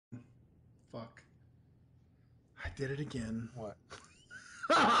Fuck. I did it again. What?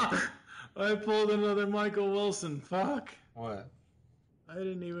 I pulled another Michael Wilson. Fuck. What? I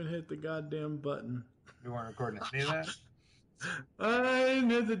didn't even hit the goddamn button. You weren't recording any of that? I didn't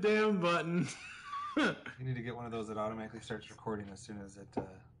hit the damn button. You need to get one of those that automatically starts recording as soon as it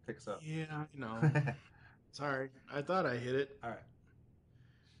picks up. Yeah, I know. Sorry. I thought I hit it. All right.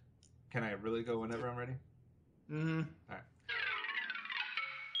 Can I really go whenever I'm ready? Mm-hmm. All right.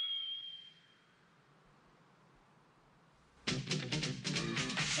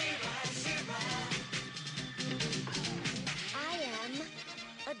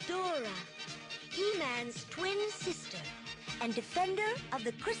 Adora, He-Man's twin sister and defender of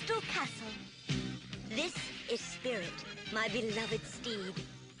the Crystal Castle. This is Spirit, my beloved steed.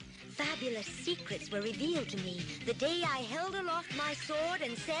 Fabulous secrets were revealed to me the day I held aloft my sword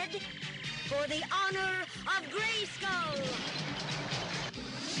and said, "For the honor of Grayskull!"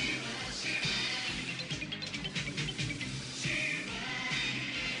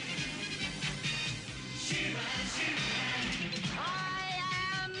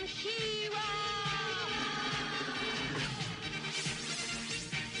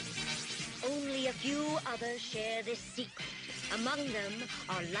 Only a few others share this secret. Among them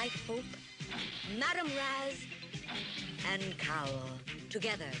are Lighthope, Madame Raz, and Cowl.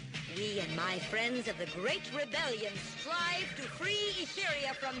 Together, we and my friends of the Great Rebellion strive to free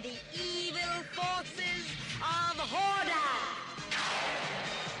Etheria from the evil forces of Horda.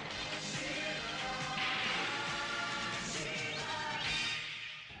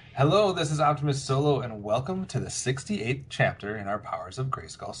 Hello, this is OptimusSolo, and welcome to the 68th chapter in our Powers of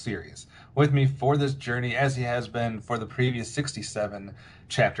Grayskull series. With me for this journey, as he has been for the previous 67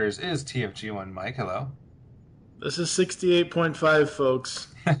 chapters, is TFG1Mike. Hello. This is 68.5, folks.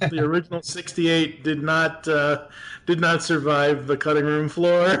 The original 68 did not survive the cutting room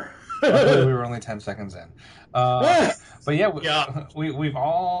floor. Luckily, we were only 10 seconds in. But yeah,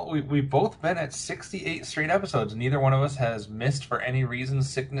 we've both been at 68 straight episodes. Neither one of us has missed for any reason,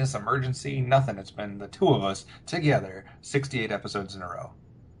 sickness, emergency, nothing. It's been the two of us together, 68 episodes in a row.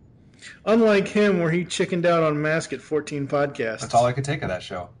 Unlike him, where he chickened out on Mask at 14 podcasts. That's all I could take of that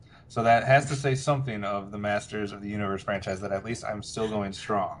show. So that has to say something of the Masters of the Universe franchise, that at least I'm still going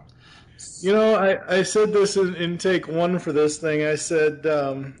strong. You know, I said this in take one for this thing. I said,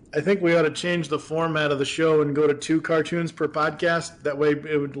 I think we ought to change the format of the show and go to 2 cartoons per podcast. That way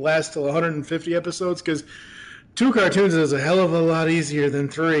it would last till 150 episodes, because 2 cartoons is a hell of a lot easier than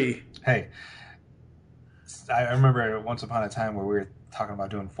 3. Hey, I remember once upon a time where we were talking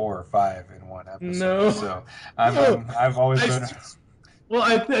about doing 4 or 5 in one episode. No. So I've always been... Well,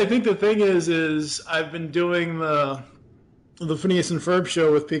 I think the thing is I've been doing the Phineas and Ferb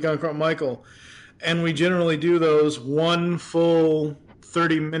show with Pecan Crump Michael, and we generally do those one full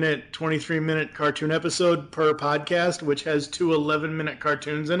 30-minute, 23-minute cartoon episode per podcast, which has 2 11-minute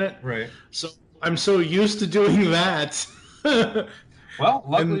cartoons in it. Right. So I'm so used to doing that. Well,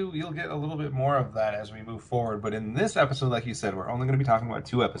 luckily you'll get a little bit more of that as we move forward, but in this episode, like you said, we're only going to be talking about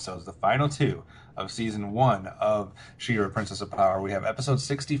 2 episodes, the final 2 of Season 1 of She-Ra, Princess of Power. We have Episode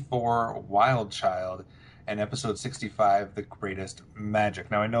 64, Wild Child, and Episode 65, The Greatest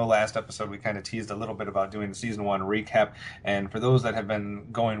Magic. Now, I know last episode we kind of teased a little bit about doing the Season 1 recap, and for those that have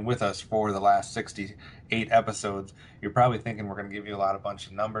been going with us for the last 68 episodes, you're probably thinking we're going to give you a bunch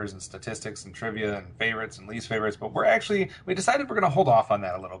of numbers and statistics and trivia and favorites and least favorites, but we decided we're going to hold off on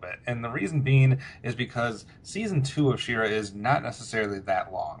that a little bit. And the reason being is because Season 2 of She-Ra is not necessarily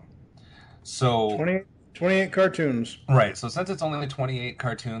that long. So 28 cartoons. Right, so since it's only 28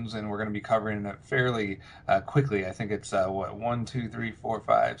 cartoons and we're going to be covering it fairly quickly, I think it's 1, 2, 3, 4,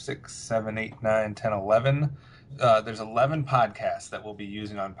 5, 6, 7, 8, 9, 10, 11. There's 11 podcasts that we'll be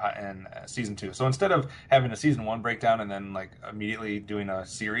using in Season 2. So instead of having a Season 1 breakdown and then immediately doing a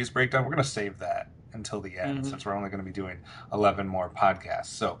series breakdown, we're going to save that until the end, since we're only going to be doing 11 more podcasts.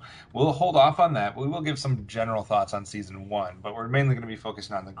 So we'll hold off on that. We will give some general thoughts on Season 1, but we're mainly going to be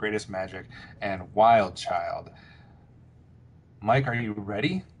focusing on The Greatest Magic and Wild Child. Mike, are you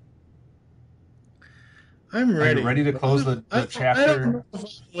ready? I'm ready. Are you ready to close the chapter? I don't know if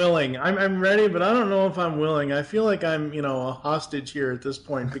I'm willing. I'm ready, but I don't know if I'm willing. I feel like I'm, a hostage here at this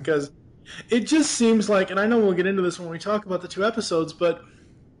point, because it just seems like, and I know we'll get into this when we talk about the 2 episodes, but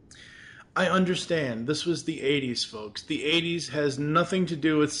I understand. This was the 80s, folks. The 80s has nothing to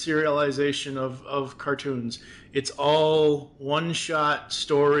do with serialization of cartoons. It's all one-shot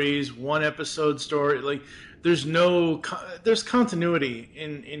stories, one-episode story. Like, there's there's continuity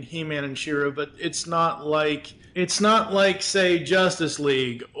in He-Man and She-Ra, but it's not like, say, Justice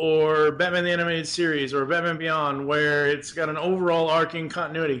League or Batman the Animated Series or Batman Beyond, where it's got an overall arcing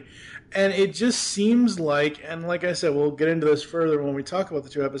continuity. And it just seems like, and like I said, we'll get into this further when we talk about the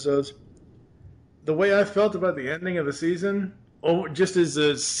 2 episodes, the way I felt about the ending of the season, just as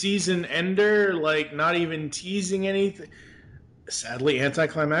a season ender, like not even teasing anything, sadly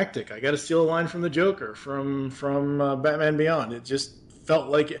anticlimactic. I got to steal a line from the Joker from Batman Beyond. It just felt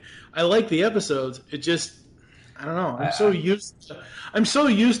like it. I like the episodes. It just, I don't know. I'm so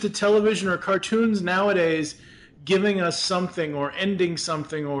used to television or cartoons nowadays giving us something or ending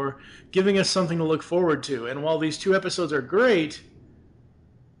something or giving us something to look forward to. And while these 2 episodes are great,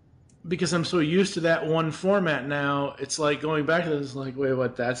 because I'm so used to that one format now, it's like going back to this, like, wait,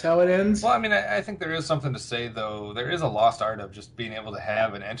 what, that's how it ends? Well, I mean, I think there is something to say, though. There is a lost art of just being able to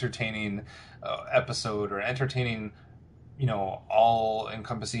have an entertaining episode or an entertaining,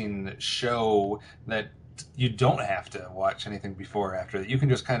 all-encompassing show that you don't have to watch anything before or after. That you can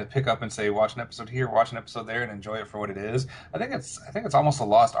just kind of pick up and say, watch an episode here, watch an episode there, and enjoy it for what it is. I think it's almost a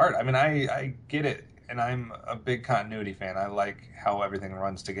lost art. I mean, I get it. And I'm a big continuity fan. I like how everything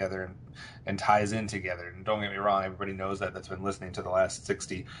runs together and ties in together. And don't get me wrong, everybody knows that that's been listening to the last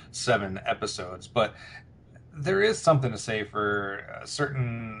 67 episodes. But there is something to say for a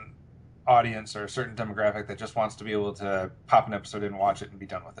certain audience or a certain demographic that just wants to be able to pop an episode in, watch it, and be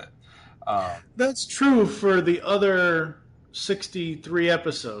done with it. That's true for the other 63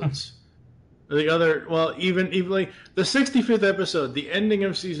 episodes. Even like the 65th episode, the ending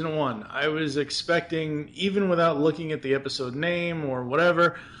of season 1, I was expecting, even without looking at the episode name or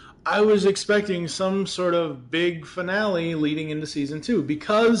whatever, I was expecting some sort of big finale leading into season 2.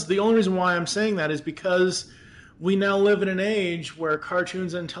 Because the only reason why I'm saying that is because we now live in an age where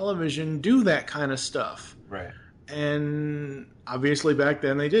cartoons and television do that kind of stuff. Right. And obviously back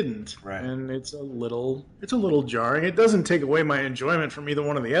then they didn't. Right. And it's a little jarring. It doesn't take away my enjoyment from either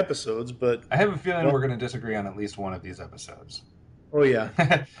one of the episodes, but I have a feeling we're going to disagree on at least one of these episodes. Oh yeah.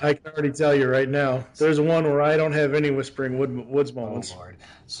 I can already tell you right now. There's one where I don't have any Whispering Woods moments. Oh Lord.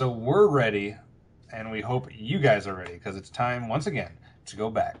 So we're ready, and we hope you guys are ready, because it's time once again to go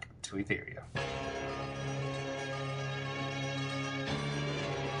back to Etheria.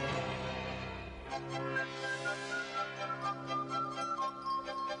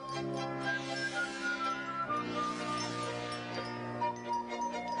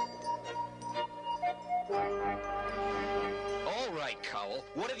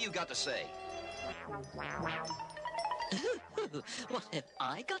 What have you got to say? What have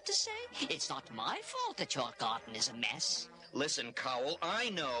I got to say? It's not my fault that your garden is a mess. Listen, Cowell, I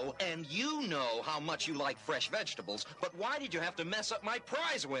know, and you know how much you like fresh vegetables, but why did you have to mess up my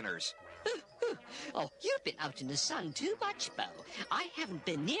prize winners? Oh, you've been out in the sun too much, Bo. I haven't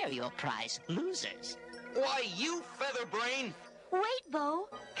been near your prize losers. Why, you featherbrain! Wait, Bo.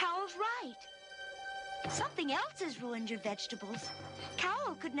 Cowell's right. Something else has ruined your vegetables.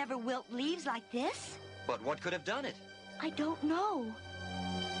 Cowell could never wilt leaves like this. But what could have done it? I don't know.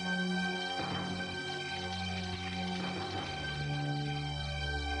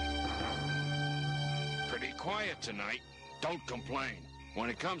 Pretty quiet tonight. Don't complain.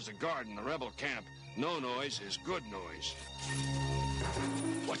 When it comes to guarding the rebel camp, no noise is good noise.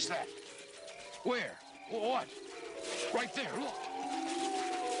 What's that? Where? What? Right there, look.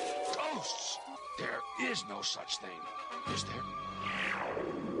 Ghosts! There is no such thing, is there?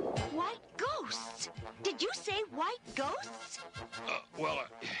 White ghosts? Did you say white ghosts?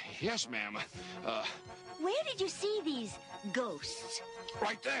 Yes, ma'am. Where did you see these ghosts?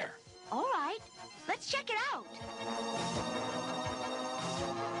 Right there. All right, let's check it out.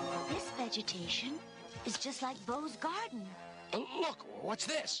 This vegetation is just like Bo's garden. Look, what's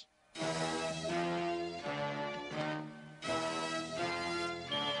this?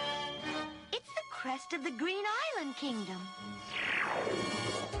 Crest of the Green Island Kingdom.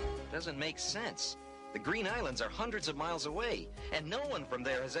 Doesn't make sense. The Green Islands are hundreds of miles away, and no one from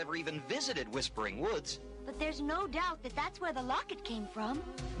there has ever even visited Whispering Woods. But there's no doubt that that's where the locket came from.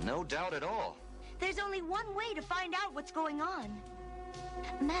 No doubt at all. There's only one way to find out what's going on.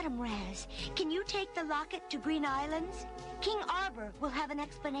 Madam Raz, can you take the locket to Green Islands? King Arbor will have an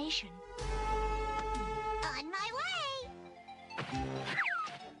explanation. On my way!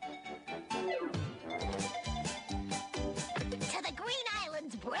 To the Green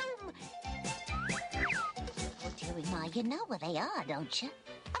Islands, Broom! Oh, dearie Ma, you know where they are, don't you?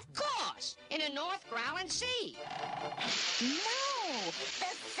 Of course! in the North Growling Sea. No,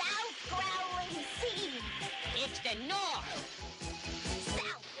 the South Growling Sea. It's the North.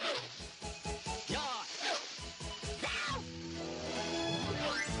 South. North. South.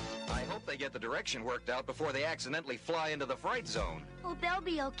 I hope they get the direction worked out before they accidentally fly into the fright zone. Oh, they'll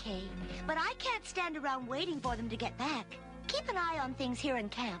be okay. But I can't stand around waiting for them to get back. Keep an eye on things here in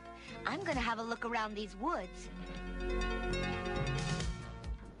camp. I'm gonna have a look around these woods.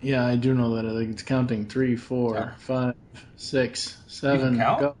 Yeah, I do know that. I think it's counting 3, 4, 5, 6, 7,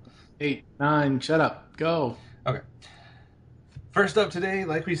 go. 8, 9. Shut up. Go. Okay. First up today,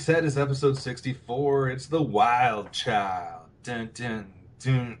 like we said, is episode 64. It's The Wild Child. Dun, dun,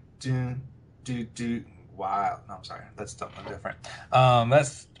 dun, dun, dun, dun. Wild. No, I'm sorry. That's something different.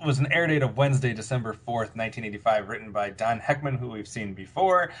 That was an air date of Wednesday, December 4th, 1985, written by Don Heckman, who we've seen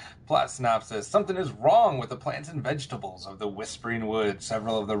before. Plot synopsis. Something is wrong with the plants and vegetables of the Whispering Woods.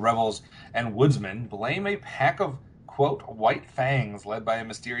 Several of the rebels and woodsmen blame a pack of, quote, white fangs led by a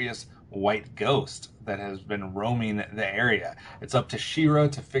mysterious white ghost that has been roaming the area. It's up to She-Ra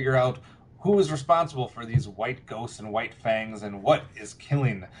to figure out who is responsible for these white ghosts and white fangs, and what is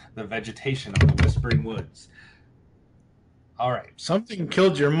killing the vegetation of the Whispering Woods? All right. Something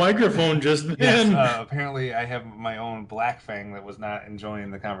killed your microphone just then. Yes, apparently I have my own black fang that was not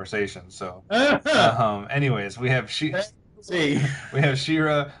enjoying the conversation. So, anyways, we have She-Ra,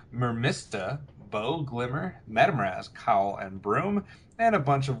 Mermista, Bo, Glimmer, Madame Raz, Cowl, and Broom, and a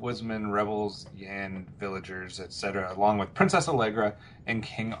bunch of woodsmen, rebels, and villagers, etc., along with Princess Allegra and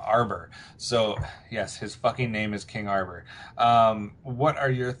King Arbor. So, yes, his fucking name is King Arbor. What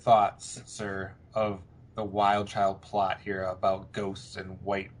are your thoughts, sir, of the Wild Child plot here about ghosts and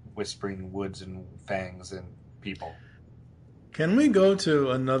white whispering woods and fangs and people? Can we go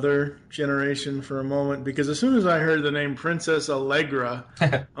to another generation for a moment? Because as soon as I heard the name Princess Allegra,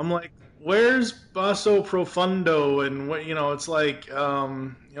 I'm like, where's Basso Profundo? And what, it's like,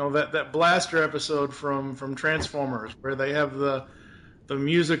 that Blaster episode from Transformers where they have the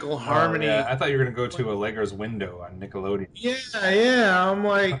musical harmony. Yeah. I thought you were going to go to Allegra's Window on Nickelodeon. Yeah. I'm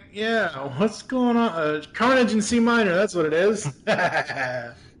like, what's going on? Carnage in C minor, that's what it is.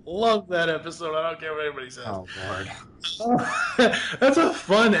 Love that episode. I don't care what anybody says. Oh, Lord. That's a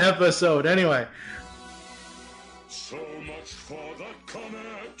fun episode. Anyway. So much for the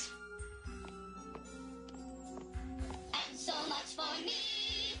comet. And so much for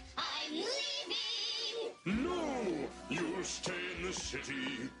me. I'm leaving. No, you'll stay in the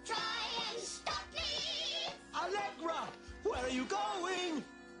city. Try and stop me. Allegra, where are you going?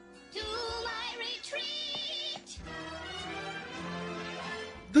 To my retreat.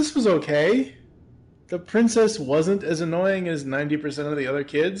 This was okay. The princess wasn't as annoying as 90% of the other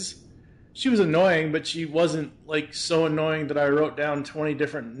kids. She was annoying, but she wasn't like so annoying that I wrote down 20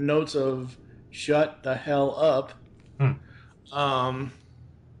 different notes of shut the hell up.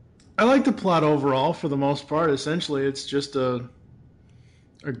 I like the plot overall for the most part. Essentially, it's just a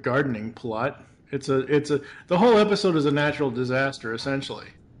gardening plot. The whole episode is a natural disaster, essentially.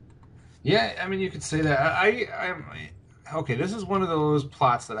 Yeah, I mean, you could say that. I'm okay, this is one of those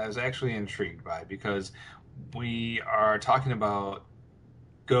plots that I was actually intrigued by, because we are talking about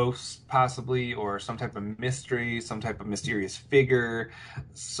ghosts, possibly, or some type of mystery, some type of mysterious figure,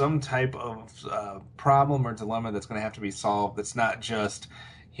 some type of problem or dilemma that's going to have to be solved. That's not just,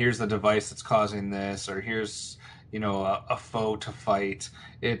 here's the device that's causing this, or here's, a foe to fight.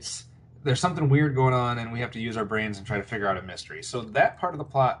 There's something weird going on, and we have to use our brains and try to figure out a mystery. So that part of the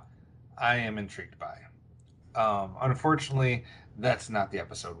plot, I am intrigued by. Unfortunately, that's not the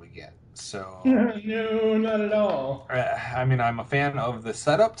episode we get. So no, not at all. I mean, I'm a fan of the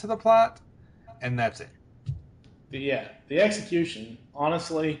setup to the plot, and that's it. The execution,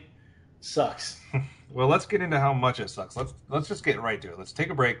 honestly, sucks. Well, let's get into how much it sucks. Let's just get right to it. Let's take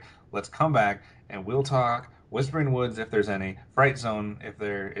a break. Let's come back, and we'll talk Whispering Woods if there's any, Fright Zone if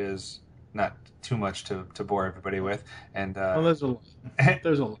there is not too much to bore everybody with, and there's a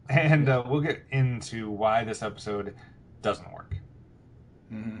lot. And we'll get into why this episode doesn't work.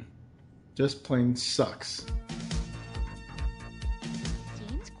 Mm-hmm. Just plain sucks.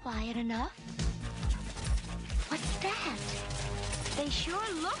 Seems quiet enough. What's that? They sure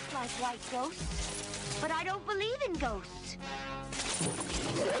look like white ghosts, but I don't believe in ghosts.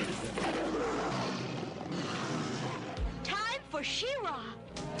 Time for She-Ra.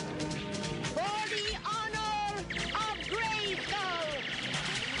 For the honor of GRAYSKULL.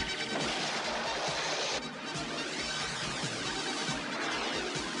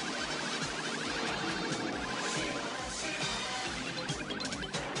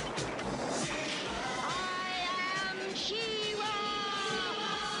 I am She-Ra.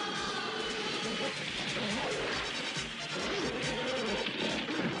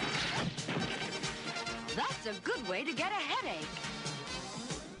 way to get a headache.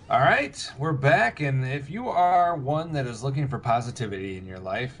 All right, we're back, and if you are one that is looking for positivity in your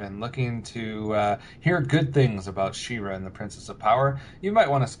life and looking to hear good things about She-Ra and the Princess of Power, you might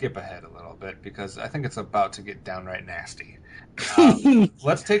want to skip ahead a little bit because I think it's about to get downright nasty.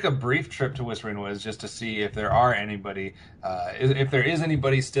 Let's take a brief trip to Whispering Woods just to see if there are anybody, if there is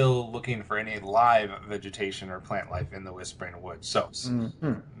anybody still looking for any live vegetation or plant life in the Whispering Woods. So,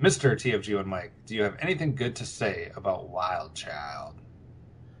 Mr. TFG1Mike, do you have anything good to say about Wild Child?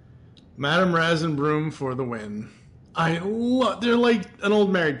 Madame Raz and Broom for the win. They're like an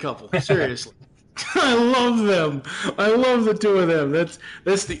old married couple. Seriously. I love them. I love the two of them.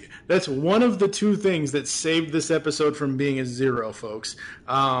 That's one of the two things that saved this episode from being a 0, folks.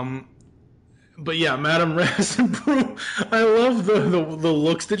 But yeah, Madame Raz and Broom. I love the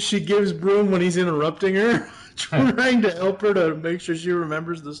looks that she gives Broom when he's interrupting her, trying to help her to make sure she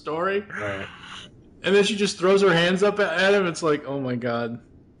remembers the story. Right. And then she just throws her hands up at him. It's like, oh my god.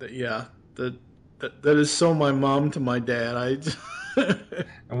 That is so my mom to my dad.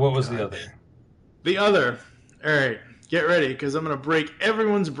 And what was the other? The other. All right, get ready, because I'm going to break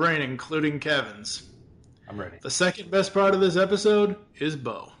everyone's brain, including Kevin's. I'm ready. The second best part of this episode is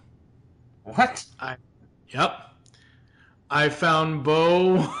Bo. What? Yep. I found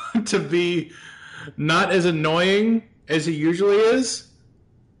Bo to be not as annoying as he usually is.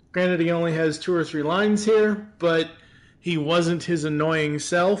 Granted, he only has 2 or 3 lines here, but he wasn't his annoying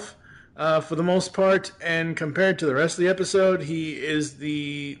self for the most part, and compared to the rest of the episode, he is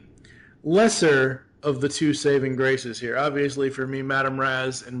the lesser of the 2 saving graces here. Obviously, for me, Madame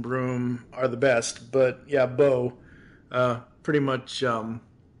Raz and Broom are the best, but yeah, Bo pretty much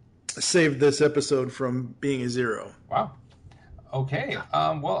saved this episode from being a 0. Wow. Okay.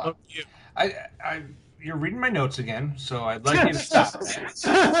 Well, you're reading my notes again, so I'd like you to stop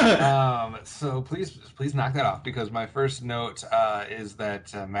that. So please knock that off, because my first note is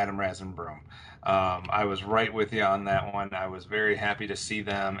that Madame Raz and Broom. I was right with you on that one. I was very happy to see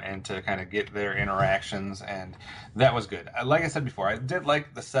them and to kind of get their interactions, and that was good. Like I said before, I did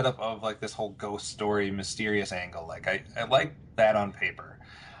like the setup of like this whole ghost story, mysterious angle. Like I like that on paper.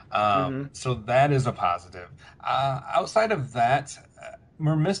 So that is a positive. Outside of that,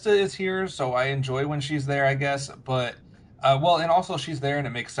 Mermista is here, so I enjoy when she's there, I guess. But, and also she's there, and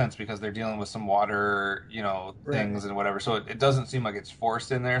it makes sense because they're dealing with some water, things and whatever. So it doesn't seem like it's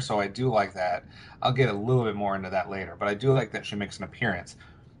forced in there, so I do like that. I'll get a little bit more into that later, but I do like that she makes an appearance.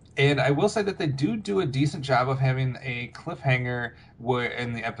 And I will say that they do a decent job of having a cliffhanger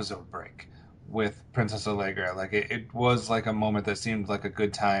in the episode break with Princess Allegra. Like, it was like a moment that seemed like a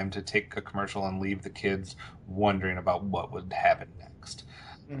good time to take a commercial and leave the kids wondering about what would happen next.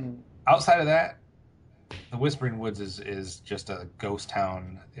 Outside of that, the Whispering Woods is just a ghost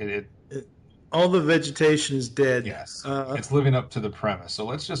town. All the vegetation is dead. Yes. It's living up to the premise. So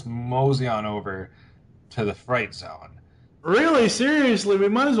let's just mosey on over to the Fright Zone. Really? Seriously? We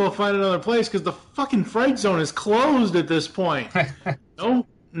might as well find another place, because the fucking Fright Zone is closed at this point.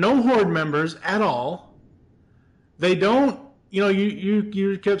 No Horde members at all. They don't...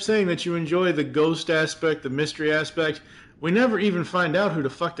 You kept saying that you enjoy the ghost aspect, the mystery aspect. We never even find out who the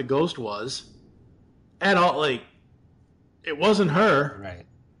fuck the ghost was. At all. Like, it wasn't her. Right.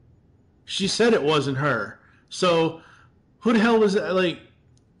 She said it wasn't her. So, who the hell was that? Like,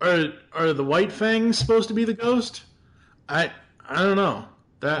 are the White Fangs supposed to be the ghost? I don't know.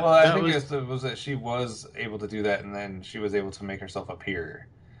 I think it was that she was able to do that, and then she was able to make herself appear.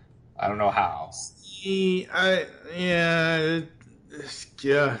 I don't know how.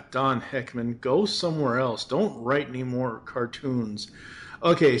 Don Heckman, go somewhere else. Don't write any more cartoons.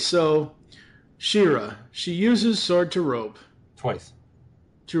 Okay, so She-Ra, she uses sword to rope. Twice.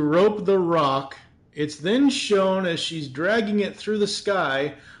 To rope the rock. It's then shown as she's dragging it through the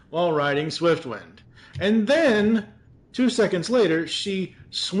sky while riding Swiftwind. And then, 2 seconds later, she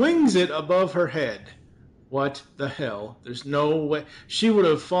swings it above her head. What the hell? There's no way. She would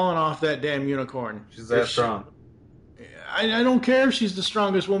have fallen off that damn unicorn. She's that strong. I don't care if she's the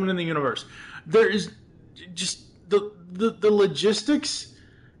strongest woman in the universe. There is just the logistics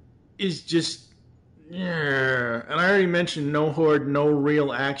is just, yeah. And I already mentioned no Horde, no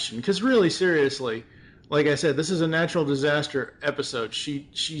real action. Because really, seriously, like I said, this is a natural disaster episode. She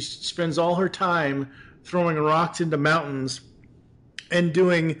spends all her time throwing rocks into mountains and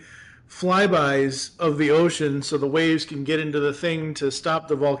doing flybys of the ocean so the waves can get into the thing to stop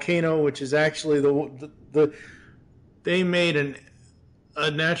the volcano, which is actually they made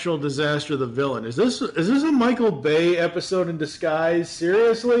a natural disaster the villain. Is this a Michael Bay episode in disguise?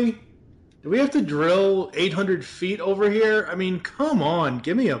 Seriously? Do we have to drill 800 feet over here? I mean, come on,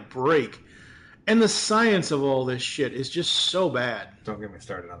 give me a break. And the science of all this shit is just so bad. Don't get me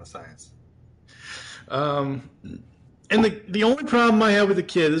started on the science. And the only problem I have with the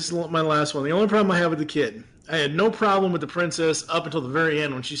kid, this is my last one, the only problem I have with the kid, I had no problem with the princess up until the very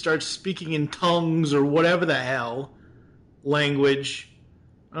end when she starts speaking in tongues or whatever the hell language.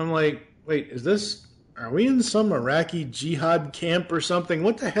 I'm like, wait, are we in some Iraqi jihad camp or something?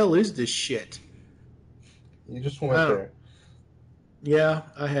 What the hell is this shit? You just went there. Yeah,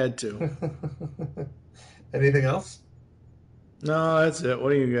 I had to. Anything else? No, that's it. What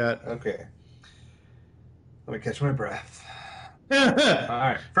do you got? Okay. Let me catch my breath. All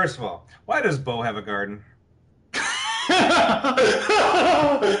right. First of all, why does Bo have a garden?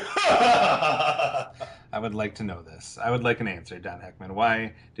 I would like to know this. I would like an answer, Don Heckman.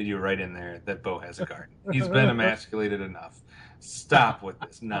 Why did you write in there that Bo has a garden? He's been emasculated enough. Stop with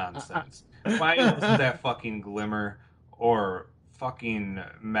this nonsense. Why isn't that fucking Glimmer or fucking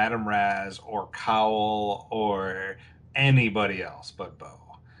Madame Raz or Cowl or anybody else but Bo?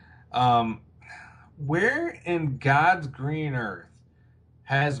 Where in God's green earth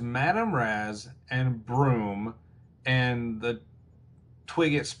has Madame Raz and Broom and the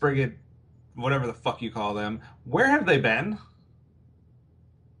Twigget, Sprigget, whatever the fuck you call them, where have they been?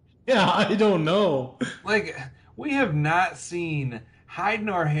 Yeah, I don't know. Like, we have not seen hide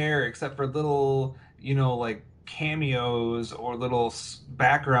nor hair except for little, like cameos or little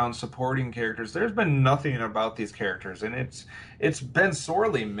background supporting characters. There's been nothing about these characters, and it's been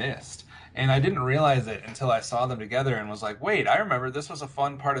sorely missed. And I didn't realize it until I saw them together and was like, wait, I remember this was a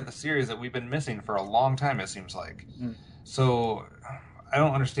fun part of the series that we've been missing for a long time, it seems like. Mm-hmm. So I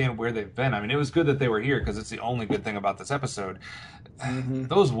don't understand where they've been. I mean, it was good that they were here because it's the only good thing about this episode. Mm-hmm.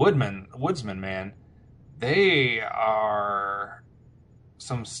 Those woodsmen, man, they are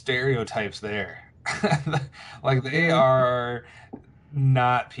some stereotypes there. Like, they are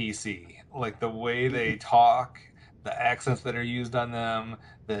not PC. Like, the way they talk, the accents that are used on them,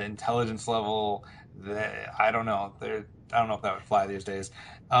 the intelligence level, I don't know. I don't know if that would fly these days.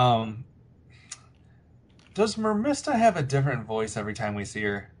 Does Mermista have a different voice every time we see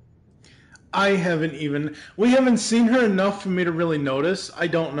her? We haven't seen her enough for me to really notice. I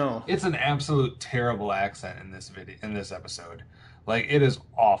don't know. It's an absolute terrible accent in this episode. Like, it is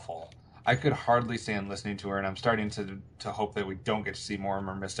awful. I could hardly stand listening to her, and I'm starting to hope that we don't get to see more of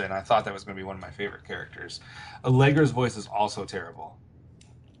Mermista, and I thought that was going to be one of my favorite characters. Allegra's voice is also terrible.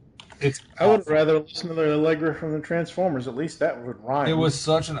 I would rather listen to the Allegra from the Transformers. At least that would rhyme.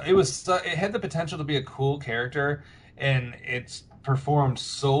 It had the potential to be a cool character, and it's performed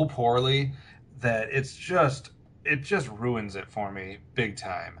so poorly that it just ruins it for me big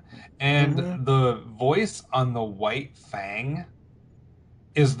time. And the voice on the White Fang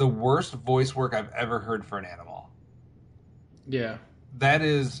is the worst voice work I've ever heard for an animal. Yeah. That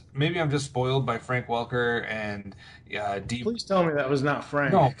is, maybe I'm just spoiled by Frank Welker and D. Please tell me that was not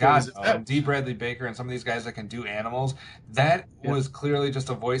Frank. No, God, no. D. Bradley Baker and some of these guys that can do animals. That was clearly just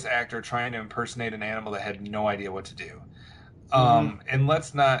a voice actor trying to impersonate an animal that had no idea what to do. And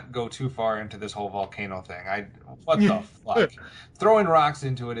let's not go too far into this whole volcano thing. What the fuck? Throwing rocks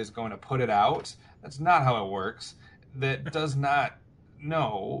into it is going to put it out. That's not how it works. That does not.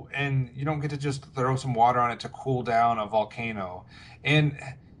 No, and you don't get to just throw some water on it to cool down a volcano. And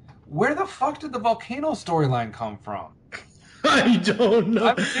where the fuck did the volcano storyline come from? I don't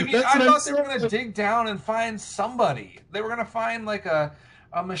know. I thought they were going to dig down and find somebody. They were going to find like a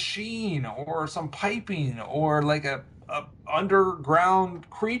machine or some piping or like a underground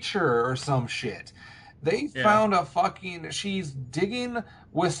creature or some shit. They found she's digging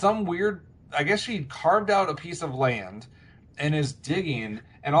with some weird, I guess she carved out a piece of land and is digging,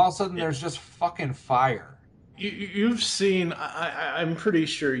 and all of a sudden there's just fucking fire. You've seen, I'm pretty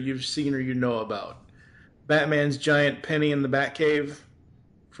sure you've seen or you know about Batman's giant penny in the Batcave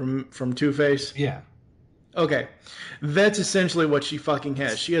from Two-Face? Yeah. Okay. That's essentially what she fucking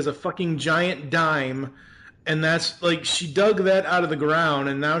has. She has a fucking giant dime, and that's, like, she dug that out of the ground,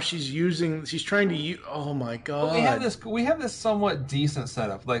 and now she's trying to use, oh my god. Well, we have this somewhat decent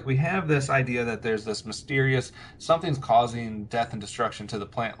setup. Like, we have this idea that there's this mysterious, something's causing death and destruction to the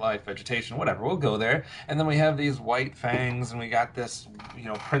plant life, vegetation, whatever. We'll go there. And then we have these white fangs, and we got this,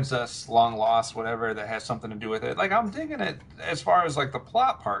 princess long lost, whatever, that has something to do with it. Like, I'm digging it as far as, like, the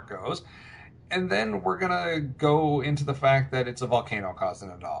plot part goes. And then we're gonna go into the fact that it's a volcano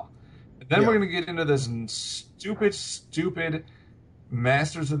causing it all. Then we're going to get into this stupid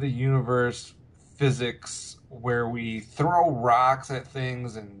Masters of the Universe physics where we throw rocks at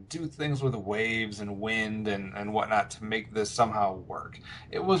things and do things with waves and wind and whatnot to make this somehow work.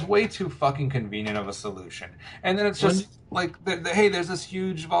 It was way too fucking convenient of a solution. And then it's just like, hey, there's this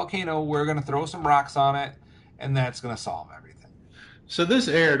huge volcano, we're going to throw some rocks on it, and that's going to solve everything. So this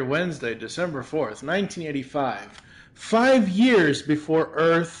aired Wednesday, December 4th, 1985, 5 years before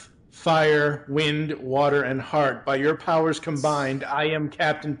Earth, Fire, Wind, Water, and Heart. By your powers combined, I am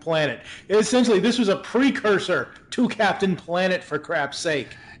Captain Planet. Essentially, this was a precursor to Captain Planet, for crap's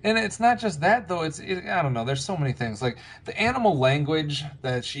sake. And it's not just that, though. I don't know. There's so many things. Like, the animal language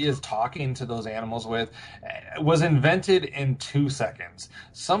that she is talking to those animals with was invented in 2 seconds.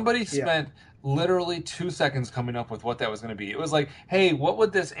 Somebody spent literally 2 seconds coming up with what that was going to be. It was like, hey, what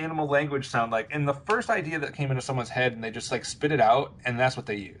would this animal language sound like? And the first idea that came into someone's head, and they just, like, spit it out, and that's what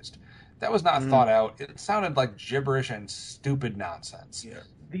they used. That was not thought out. It sounded like gibberish and stupid nonsense. Yeah.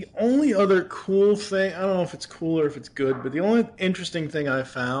 The only other cool thing, I don't know if it's cool or if it's good, but the only interesting thing I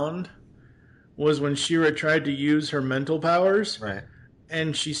found was when She-Ra tried to use her mental powers. Right.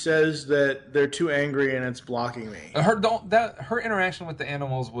 And she says that they're too angry and it's blocking me. Her interaction with the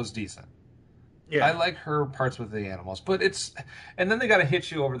animals was decent. Yeah. I like her parts with the animals, but and then they got to hit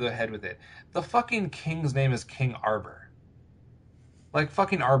you over the head with it. The fucking king's name is King Arbor. Like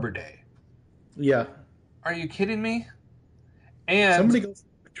fucking Arbor Day. Yeah. Are you kidding me? And somebody goes to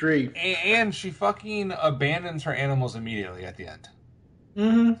the tree. And she fucking abandons her animals immediately at the end.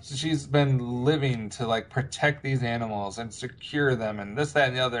 Mm-hmm. So she's been living to like protect these animals and secure them and this, that,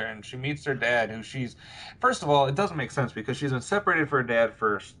 and the other. And she meets her dad, who first of all, it doesn't make sense because she's been separated from her dad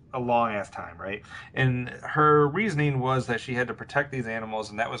for a long ass time, right? And her reasoning was that she had to protect these animals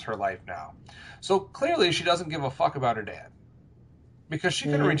and that was her life now. So clearly she doesn't give a fuck about her dad. Because she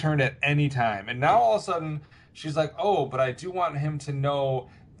could have returned at any time. And now all of a sudden, she's like, oh, but I do want him to know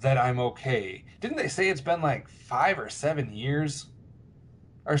that I'm okay. Didn't they say it's been like 5 or 7 years?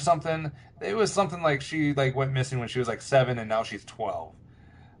 Or something? It was something like she like went missing when she was like 7 and now she's 12.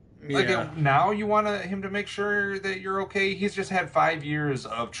 Yeah. Like now you want him to make sure that you're okay? He's just had 5 years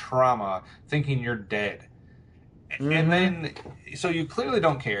of trauma thinking you're dead. Mm-hmm. And then, so you clearly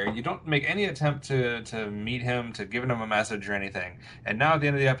don't care. You don't make any attempt to meet him, to give him a message or anything. And now at the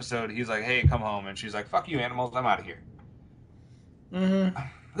end of the episode, he's like, hey, come home. And she's like, fuck you, animals. I'm out of here. Mm-hmm.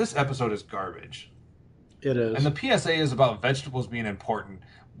 This episode is garbage. It is. And the PSA is about vegetables being important,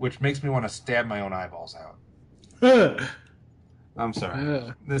 which makes me want to stab my own eyeballs out. I'm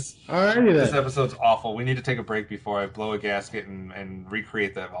sorry. This episode's awful. We need to take a break before I blow a gasket and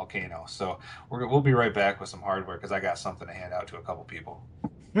recreate that volcano. So we'll be right back with some hardware because I got something to hand out to a couple people.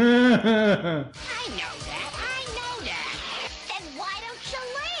 I know that. Then why don't you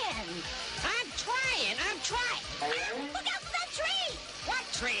land? I'm trying. Look out for that tree! What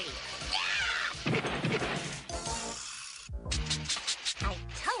tree? I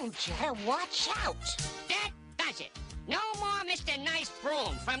told you to watch out. That does it. No more Mr. Nice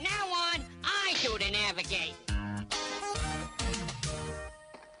Broom. From now on, I do the navigating.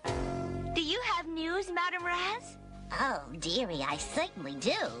 Do you have news, Madame Raz? Oh, dearie, I certainly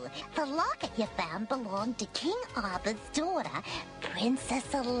do. The locket you found belonged to King Arbor's daughter,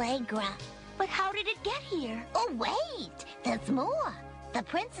 Princess Allegra. But how did it get here? Oh, wait! There's more. The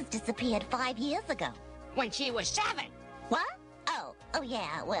princess disappeared 5 years ago. When she was 7. What? Oh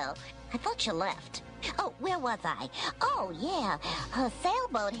yeah, well, I thought you left. Oh, where was I? Oh, yeah. Her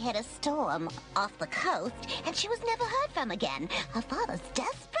sailboat hit a storm off the coast, and she was never heard from again. Her father's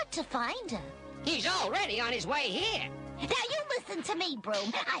desperate to find her. He's already on his way here. Now you listen to me,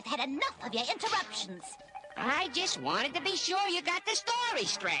 Broom. I've had enough of your interruptions. I just wanted to be sure you got the story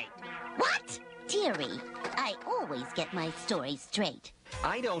straight. What? Dearie, I always get my stories straight.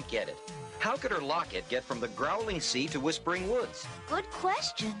 I don't get it. How could her locket get from the growling sea to Whispering Woods? Good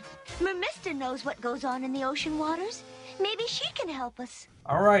question. Mermista knows what goes on in the ocean waters. Maybe she can help us.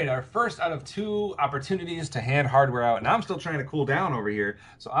 All right, our first out of 2 opportunities to hand hardware out, and I'm still trying to cool down over here,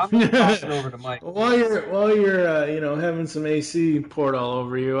 so I'm going to toss it over to Mike. While you're having some AC poured all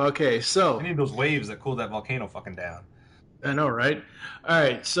over you. Okay, so I need those waves that cool that volcano fucking down. I know, right? All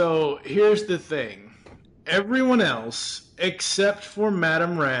right, so here's the thing. Everyone else, except for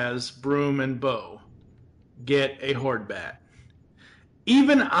Madame Raz, Broom, and Bo, get a Horde Bat.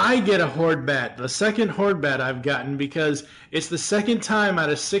 Even I get a Horde Bat, the second Horde Bat I've gotten, because it's the second time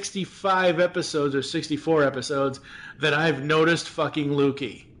out of 65 episodes or 64 episodes that I've noticed fucking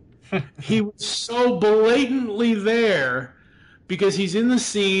Lukey. He was so blatantly there because he's in the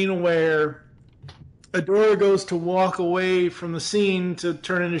scene where Adora goes to walk away from the scene to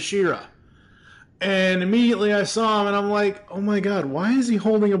turn into She-Ra. And immediately I saw him, and I'm like, oh my god, why is he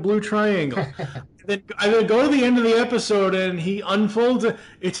holding a blue triangle? I then go to the end of the episode and he unfolds it.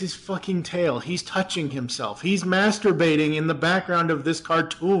 It's his fucking tail. He's touching himself. He's masturbating in the background of this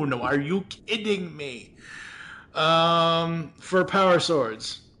cartoon. Are you kidding me? For Power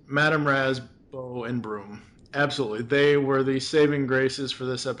Swords, Madame Raz, Bow, and Broom. Absolutely. They were the saving graces for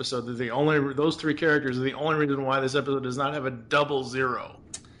this episode. Those three characters are the only reason why this episode does not have a 00.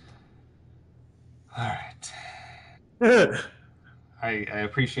 All right. I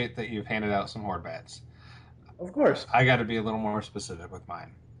appreciate that you've handed out some horde bats. Of course. I got to be a little more specific with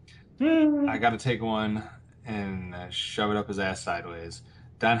mine. I got to take one and shove it up his ass sideways.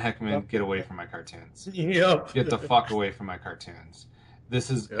 Don Heckman, get away from my cartoons. Yep. Get the fuck away from my cartoons. This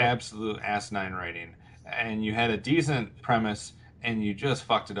is absolute asinine writing. And you had a decent premise, and you just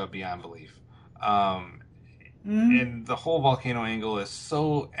fucked it up beyond belief. And the whole volcano angle is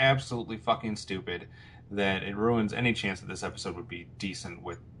so absolutely fucking stupid that it ruins any chance that this episode would be decent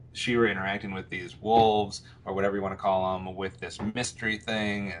with She-Ra interacting with these wolves, or whatever you want to call them, with this mystery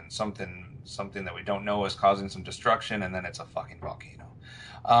thing, and something that we don't know is causing some destruction, and then it's a fucking volcano.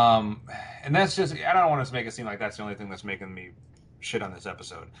 And that's just, I don't want to make it seem like that's the only thing that's making me shit on this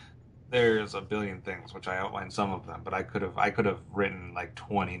episode. There's a billion things, which I outlined some of them, but I could have written like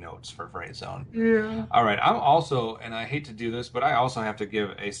 20 notes for Phrase Zone. Yeah. All right, I'm also, and I hate to do this, but I also have to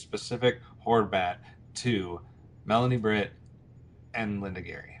give a specific horde bat to Melanie Britt and Linda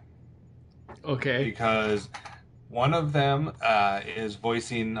Gary. Okay. Because one of them is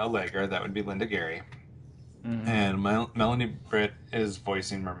voicing Allegra, that would be Linda Gary, and Melanie Britt is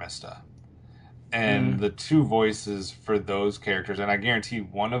voicing Mermista. And the two voices for those characters, and I guarantee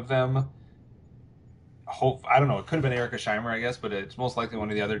one of them, I don't know, it could have been Erica Scheimer, I guess, but it's most likely one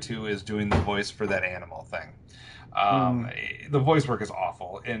of the other two is doing the voice for that animal thing. The voice work is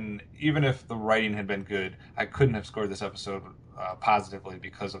awful, and even if the writing had been good, I couldn't have scored this episode positively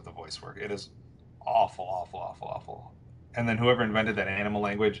because of the voice work. It is awful, awful, awful, awful. And then whoever invented that animal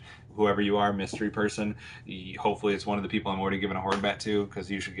language, whoever you are, mystery person, hopefully it's one of the people I'm already giving a horde bat to,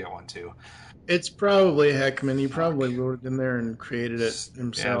 because you should get one too. It's probably Heckman. He probably wrote it in there and created it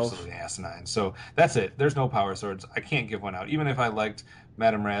himself. Absolutely asinine. So that's it. There's no Power Swords. I can't give one out. Even if I liked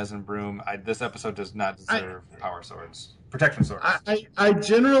Madame Raz and Broom, this episode does not deserve Power Swords. Protection Swords. I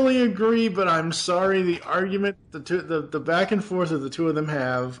generally agree, but I'm sorry. The argument, the back and forth that the two of them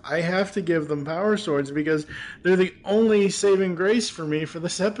have, I have to give them Power Swords because they're the only saving grace for me for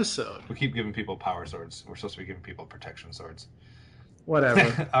this episode. We keep giving people Power Swords. We're supposed to be giving people Protection Swords.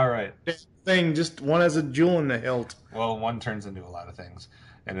 Whatever. All right. Thing, just one has a jewel in the hilt. Well, one turns into a lot of things.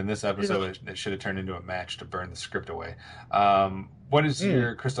 And in this episode, it should have turned into a match to burn the script away. What is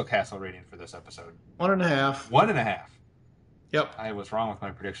your Crystal Castle rating for this episode? 1.5. 1.5. Yep. I was wrong with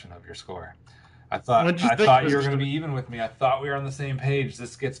my prediction of your score. I thought you were going to be even with me. I thought we were on the same page.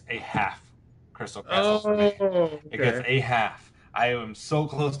 This gets a half Crystal Castle for me. Okay. It gets a half. I am so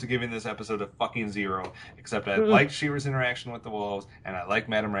close to giving this episode a fucking 0, except I like She-Ra's interaction with the wolves, and I like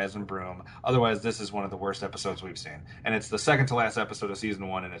Madame Raz and Broom. Otherwise, this is one of the worst episodes we've seen. And it's the second to last episode of Season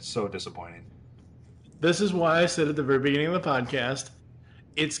 1, and it's so disappointing. This is why I said at the very beginning of the podcast,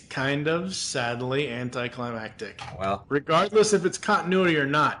 it's kind of sadly anticlimactic. Well, regardless if it's continuity or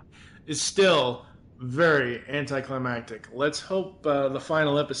not, it's still very anticlimactic. Let's hope the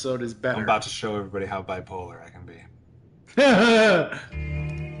final episode is better. I'm about to show everybody how bipolar I can be.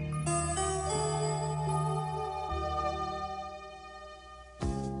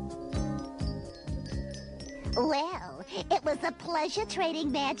 Well, it was a pleasure trading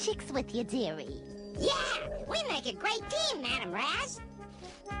magics with you, dearie. Yeah, we make a great team, Madame Raz.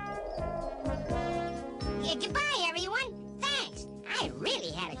 Yeah, goodbye, everyone. Thanks. I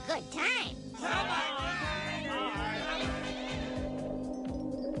really had a good time.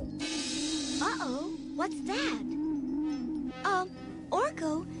 Uh-oh, what's that?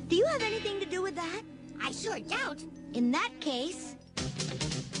 Orko, do you have anything to do with that? I sure don't. In that case,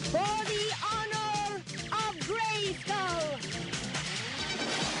 for the honor of Grayskull!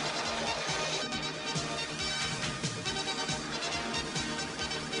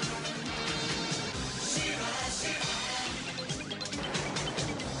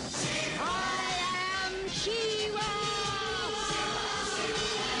 I am She-Ra!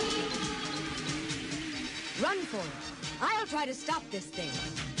 Run for it. I'll try to stop this thing.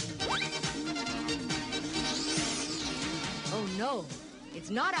 Oh no, it's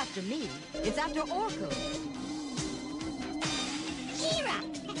not after me. It's after Orko. She-Ra!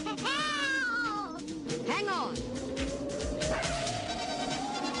 Hang on.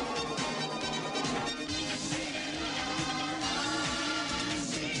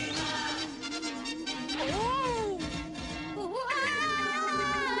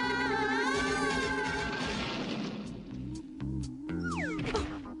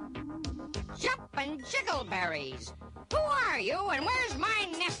 popping jiggleberries. Who are you, and where's my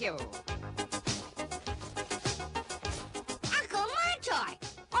nephew? Uncle Montoy!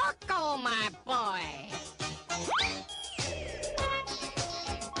 Orko, my boy!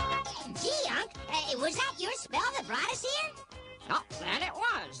 Gee, Unc, was that your spell that brought us here? Oh, that it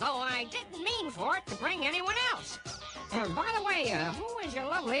was, though I didn't mean for it to bring anyone else. By the way, who is your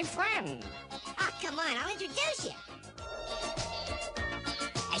lovely friend? Oh, come on, I'll introduce you.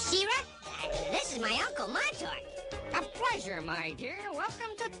 Shira, this is my Uncle Montoy. A pleasure, my dear.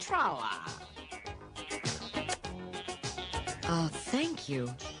 Welcome to Tralla. Thank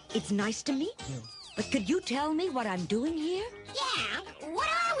you. It's nice to meet you. But could you tell me what I'm doing here? Yeah, what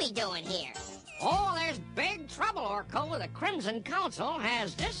are we doing here? Oh, there's big trouble, Orko. The Crimson Council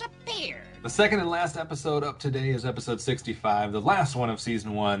has disappeared. The second and last episode up today is episode 65, the last one of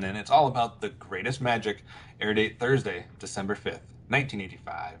season 1, and it's all about the greatest magic. Air date Thursday, December 5th,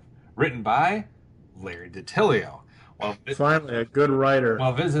 1985. Written by Larry DiTillio. Finally, a good writer.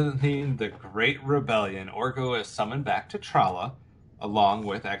 While visiting the Great Rebellion, Orko is summoned back to Tralla, along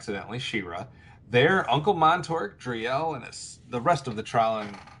with, accidentally, She-Ra. There, Uncle Montork, Driel, and the rest of the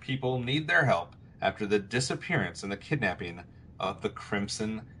Trallan people need their help after the disappearance and the kidnapping of the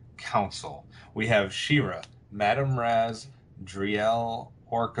Crimson Council. We have She-Ra, Madame Raz, Driel,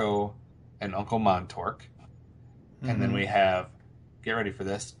 Orko, and Uncle Montork. And then we have, get ready for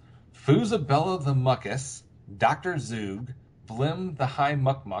this, Fuzabella the Muckus, Dr. Zoog, Blim the High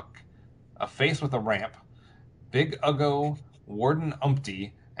Muck-Muck, A Face with a Ramp, Big Uggo, Warden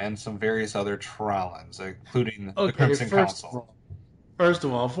Umpty, and some various other Trallans, including the Crimson Council. First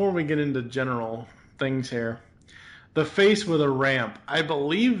of all, before we get into general things here, the face with a ramp, I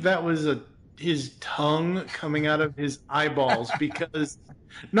believe that was his tongue coming out of his eyeballs because...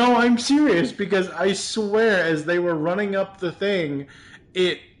 No, I'm serious, because I swear as they were running up the thing,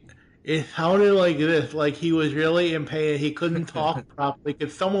 it sounded like this, like he was really in pain. He couldn't talk properly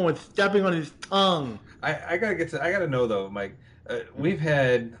because someone was stepping on his tongue. I gotta know though, Mike. We've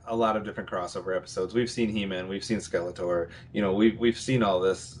had a lot of different crossover episodes. We've seen He-Man, we've seen Skeletor. We've seen all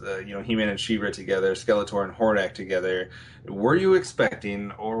this. He-Man and She-Ra together, Skeletor and Hordak together. Were you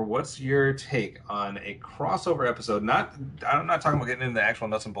expecting, or what's your take on a crossover episode? I'm not talking about getting into the actual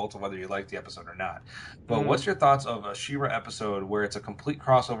nuts and bolts of whether you like the episode or not. But what's your thoughts of a She-Ra episode where it's a complete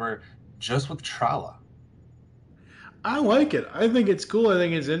crossover just with Tralla? I like it. I think it's cool. I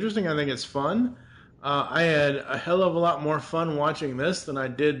think it's interesting. I think it's fun. I had a hell of a lot more fun watching this than I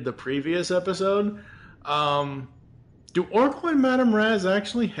did the previous episode. Do Orko and Madame Raz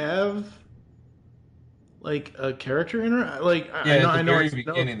actually have like a character in her? At the very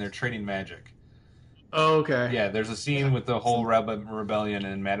beginning, they're trading magic. Oh, okay. Yeah, there's a scene with the whole rebellion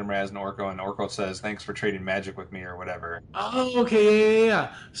and Madame Raz and Orko says, "Thanks for trading magic with me," or whatever. Oh, okay,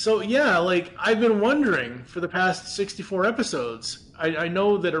 yeah. So, yeah, like, I've been wondering for the past 64 episodes. I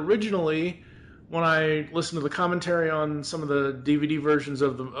know that originally, when I listened to the commentary on some of the DVD versions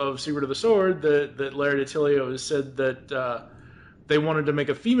of Secret of the Sword, that Larry DiTillio has said that they wanted to make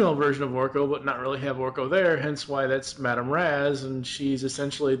a female version of Orko, but not really have Orko there, hence why that's Madame Raz, and she's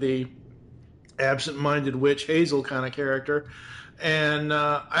essentially the absent-minded witch Hazel kind of character. And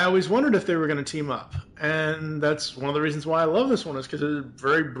I always wondered if they were going to team up. And that's one of the reasons why I love this one, is because it's a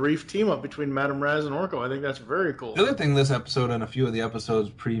very brief team-up between Madame Raz and Orko. I think that's very cool. The other thing this episode and a few of the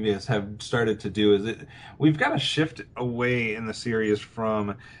episodes previous have started to do is we've got to shift away in the series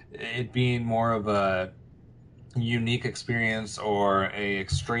from it being more of a unique experience or a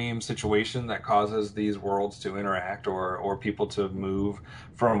extreme situation that causes these worlds to interact or people to move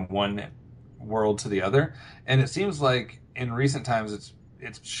from one world to the other. And it seems like in recent times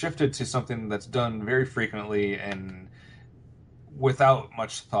it's shifted to something that's done very frequently and without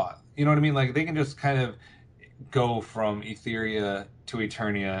much thought. You know what I mean? Like, they can just kind of go from Etheria to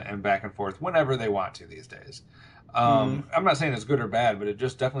Eternia and back and forth whenever they want to these days. I'm not saying it's good or bad, but it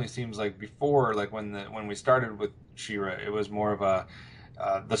just definitely seems like before, like when we started with She-Ra, it was more of a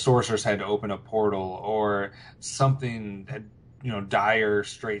the sorceress had to open a portal or something had, dire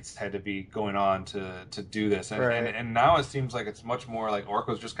straits had to be going on to do this. And, right. and now it seems like it's much more like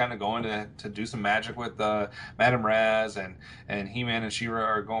Orko's just kind of going to do some magic with Madame Raz, and He-Man and She-Ra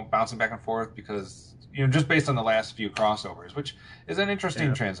are bouncing back and forth because, just based on the last few crossovers, which is an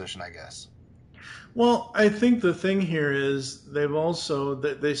interesting transition, I guess. Well, I think the thing here is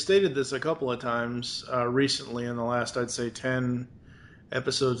they stated this a couple of times recently in the last, I'd say, 10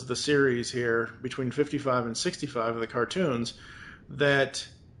 episodes of the series here, between 55 and 65 of the cartoons, that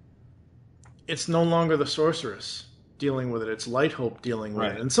it's no longer the sorceress dealing with it, it's Light Hope dealing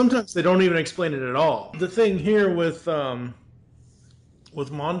with it. And sometimes they don't even explain it at all. The thing here with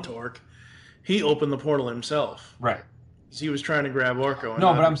Montork he opened the portal himself. Right. He was trying to grab Orko.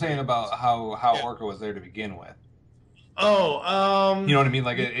 No, but I'm saying about how Orko was there to begin with. Oh, you know what I mean?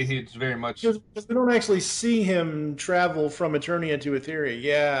 Like it's very much because we don't actually see him travel from Eternia to Etheria.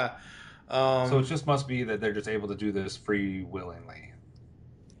 Yeah. So it just must be that they're just able to do this free willingly.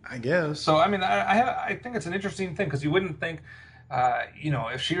 I guess. So I mean, I think it's an interesting thing because you wouldn't think,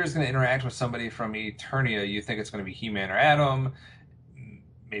 if She-Ra's going to interact with somebody from Eternia, you think it's going to be He-Man or Adam,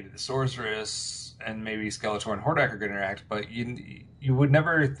 maybe the Sorceress, and maybe Skeletor and Hordak are going to interact. But you would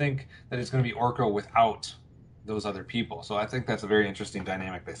never think that it's going to be Orko without those other people. So I think that's a very interesting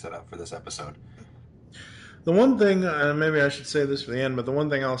dynamic they set up for this episode. The one thing, maybe I should say this for the end, but the one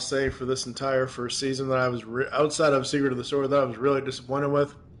thing I'll say for this entire first season that I was, outside of Secret of the Sword, that I was really disappointed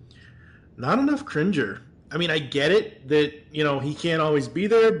with, not enough Cringer. I mean, I get it that, he can't always be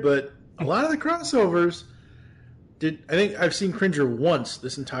there, but a lot of the crossovers, I think I've seen Cringer once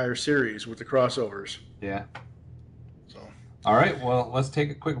this entire series with the crossovers. Yeah. So. All right, well, let's take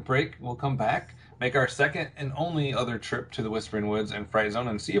a quick break. We'll come back, make our second and only other trip to the Whispering Woods and Fright Zone,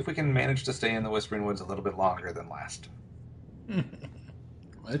 and see if we can manage to stay in the Whispering Woods a little bit longer than last.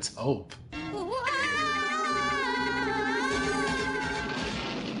 Let's hope.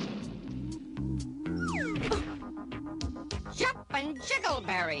 Jumpin'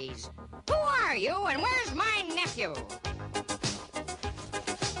 Jiggleberries! Who are you and where's my nephew?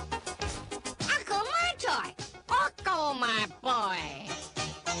 Uncle Montoy! Orko, my boy!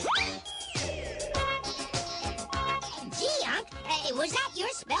 Gee, Unc, was that your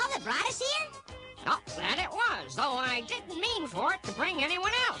spell that brought us here? Oh, that it was, though I didn't mean for it to bring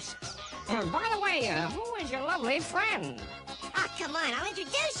anyone else. By the way, who is your lovely friend? Oh, come on, I'll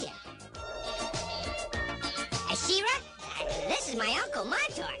introduce you. She-Ra, this is my Uncle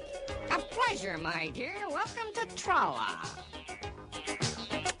Montoy. A pleasure, my dear. Welcome to Tralla.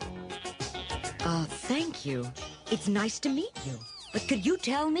 Thank you. It's nice to meet you. But could you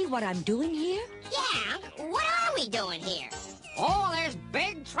tell me what I'm doing here? Yeah, what are we doing here? Oh, there's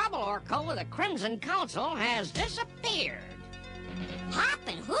big trouble, Orko. The Crimson Council has disappeared.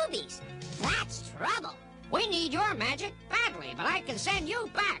 Hoppin' hoobies, that's trouble. We need your magic badly, but I can send you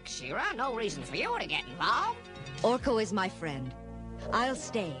back, She-Ra. No reason for you to get involved. Orko is my friend. I'll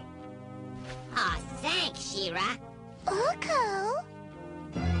stay. Aw, thanks, She-Ra. Orko?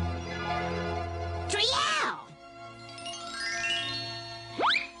 Triel!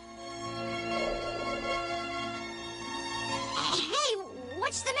 Hey,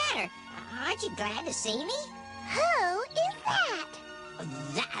 what's the matter? Aren't you glad to see me? Who is that?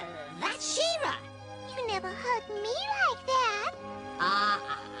 That's She-Ra. You never hugged me like that.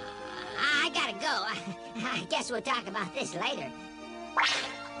 I gotta go. I guess we'll talk about this later.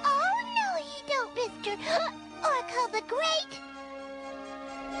 Oh, no, you don't, Mr. Orko the Great.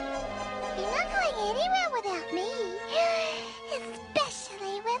 You're not going anywhere without me.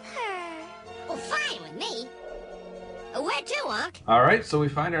 Especially with her. Well, fine with me. Where to, Unc? All right, so we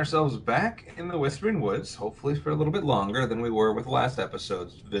find ourselves back in the Whispering Woods, hopefully for a little bit longer than we were with last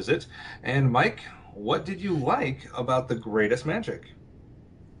episode's visit. And Mike, what did you like about the greatest magic?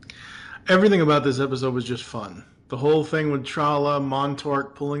 Everything about this episode was just fun. The whole thing with Tralla,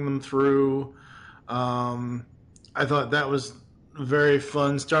 Montork pulling them through. I thought that was very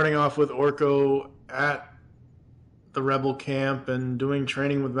fun. Starting off with Orko at the Rebel camp and doing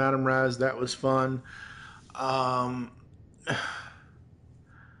training with Madame Raz, that was fun.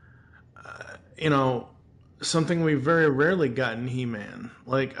 Something we very rarely got in He-Man.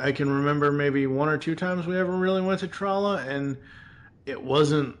 Like, I can remember maybe one or two times we ever really went to Tralla, and it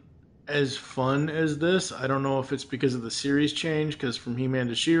wasn't as fun as this. I don't know if it's because of the series change, because from He-Man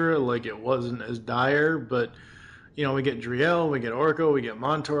to She-Ra, like, it wasn't as dire, but, we get Driel, we get Orko, we get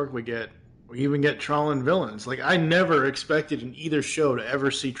Montork, we even get Trollan villains. Like, I never expected in either show to ever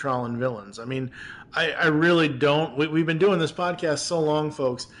see Trollan villains. I mean, I really don't. We've been doing this podcast so long,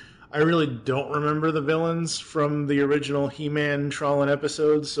 folks. I really don't remember the villains from the original He-Man Trollan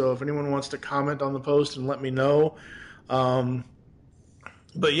episodes, so if anyone wants to comment on the post and let me know.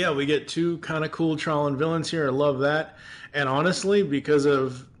 But yeah, we get two kind of cool Trollan villains here. I love that. And honestly, because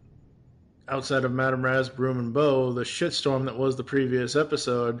of, outside of Madame Raz, Broom, and Bo, the shitstorm that was the previous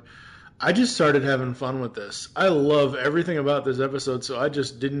episode, I just started having fun with this. I love everything about this episode, so I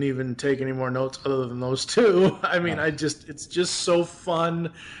just didn't even take any more notes other than those two. I mean, it's just so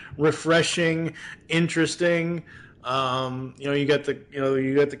fun, refreshing, interesting. You got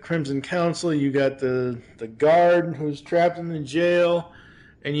the Crimson Council, you got the guard who's trapped in the jail,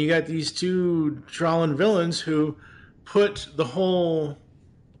 and you got these two Trollan villains who put the whole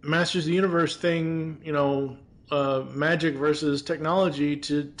Masters of the Universe thing, magic versus technology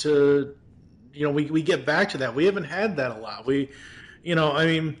to we get back to that. We haven't had that a lot.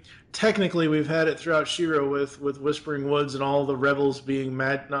 Technically we've had it throughout She-Ra with Whispering Woods and all the rebels being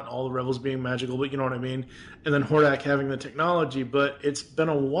not all the rebels being magical, but you know what I mean. And then Hordak having the technology, but it's been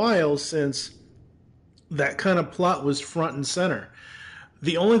a while since that kind of plot was front and center.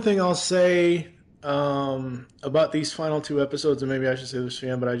 The only thing I'll say about these final 2 episodes, and maybe I should say this,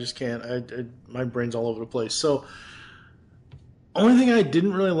 but I just can't. My brain's all over the place. So, only thing I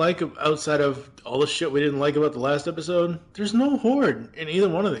didn't really like outside of all the shit we didn't like about the last episode, there's no Horde in either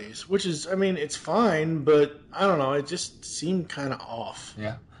one of these, which is, it's fine, but I don't know, it just seemed kind of off.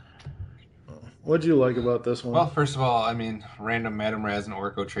 Yeah. What'd you like about this one? Well, first of all, random Madame Raz and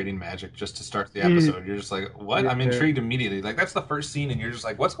Orko trading magic just to start the episode. You're just like, what? I'm intrigued immediately. Like, that's the first scene, and you're just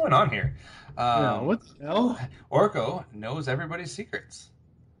like, what's going on here? What the hell? Orko knows everybody's secrets.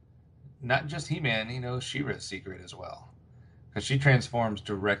 Not just He-Man, he knows She-Ra's secret as well. Because she transforms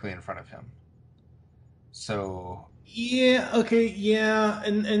directly in front of him. So... Yeah, okay, yeah.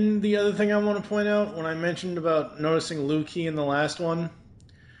 And the other thing I want to point out, when I mentioned about noticing Luki in the last one,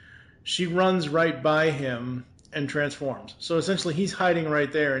 she runs right by him and transforms. So essentially he's hiding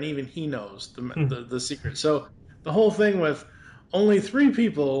right there, and even he knows the secret. So the whole thing with only 3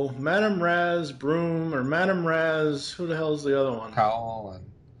 people, Madame Raz, Broom, or Madame Raz, who the hell's the other one? Cowl and...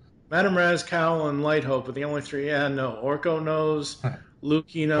 Madame Raz, Cowl, and Light Hope are the only 3. Yeah, no. Orko knows.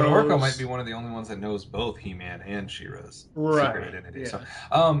 Luki knows. But Orko might be one of the only ones that knows both He-Man and She-Ra's secret identity. Yeah.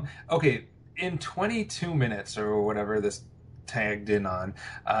 So, okay, in 22 minutes or whatever this tagged in on,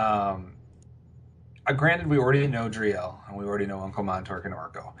 granted we already know Driel and we already know Uncle Montork and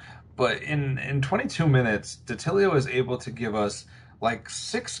Orko, but in 22 minutes, Detilio is able to give us like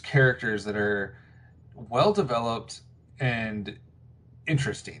 6 characters that are well developed and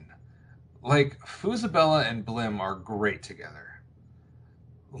interesting. Like, Fuzabella and Blim are great together.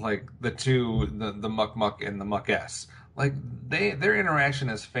 Like, the two, the Muck Muck and the Muck S. Like, their interaction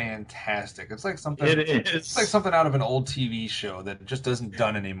is fantastic. It's like something... It is. It's like something out of an old TV show that just isn't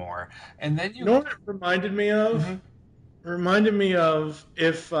done anymore. And then you know what it reminded me of? Mm-hmm. It reminded me of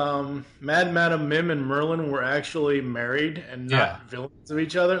if Mad Madam Mim and Merlin were actually married and not villains of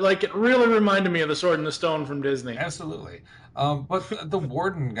each other. Like, it really reminded me of The Sword and the Stone from Disney. Absolutely. But the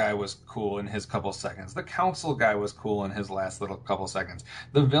Warden guy was cool in his couple seconds. The Council guy was cool in his last little couple seconds.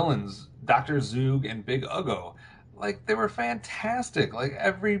 The villains, Dr. Zoog and Big Ugo, like, they were fantastic. Like,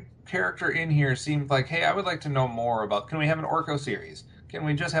 every character in here seemed like, hey, I would like to know more about... Can we have an Orko series? Can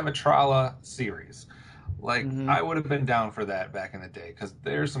we just have a Trala series? Like, I would have been down for that back in the day, because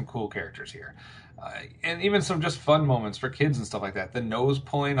there's some cool characters here. And even some just fun moments for kids and stuff like that. The nose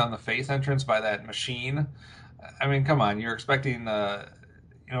pulling on the face entrance by that machine. I mean, come on, you're expecting,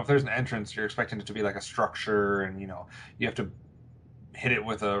 if there's an entrance, you're expecting it to be like a structure, and, you have to hit it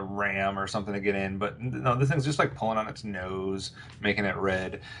with a ram or something to get in. But no, this thing's just like pulling on its nose, making it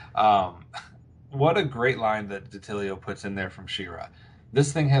red. What a great line that Detilio puts in there from She-Ra.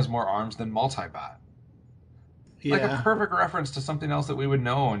 This thing has more arms than Multibot. Yeah. Like a perfect reference to something else that we would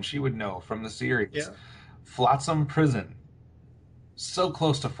know and she would know from the series. Yeah. Flotsam Prison. So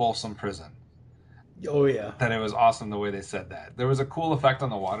close to Folsom Prison. Oh, yeah. That it was awesome the way they said that. There was a cool effect on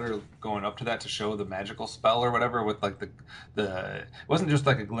the water going up to that to show the magical spell or whatever with like the it wasn't just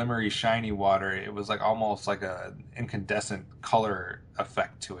like a glimmery, shiny water. It was like almost like a incandescent color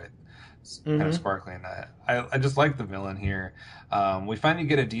effect to it. Kind of sparkling. I just like the villain here. We finally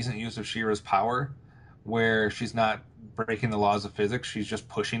get a decent use of She-Ra's power, where she's not breaking the laws of physics, she's just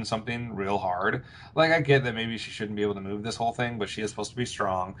pushing something real hard. Like, I get that maybe she shouldn't be able to move this whole thing, but she is supposed to be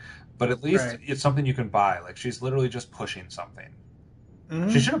strong. But at least it's something you can buy. Like, she's literally just pushing something.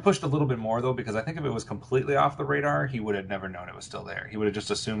 She should have pushed a little bit more, though, because I think if it was completely off the radar, he would have never known it was still there. He would have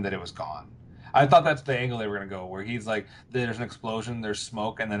just assumed that it was gone. I thought that's the angle they were going to go, where he's like, there's an explosion, there's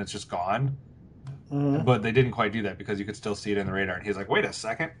smoke, and then it's just gone. But they didn't quite do that because you could still see it in the radar. And he's like, wait a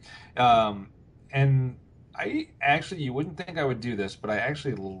second. And I actually, you wouldn't think I would do this, but I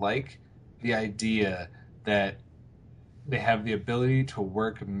actually like the idea that they have the ability to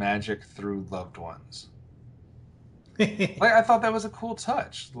work magic through loved ones. Like, I thought that was a cool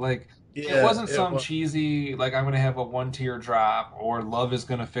touch. Like, it wasn't some cheesy, like, I'm going to have a 1 teardrop or love is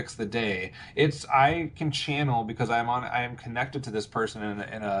going to fix the day. It's, I can channel because I am connected to this person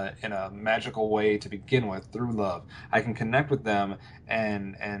in a magical way to begin with through love. I can connect with them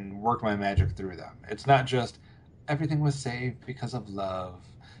and work my magic through them. It's not just everything was saved because of love.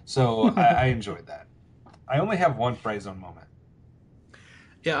 So I enjoyed that. I only have one Fright Zone moment.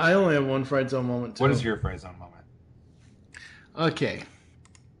 Yeah, I only have one Fright Zone moment too. What is your Fright Zone moment? Okay.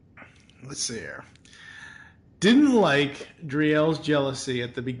 Let's see here. didn't like Driel's jealousy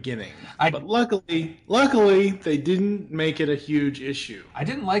at the beginning. But luckily, they didn't make it a huge issue. I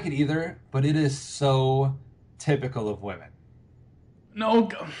didn't like it either, but it is so typical of women. No.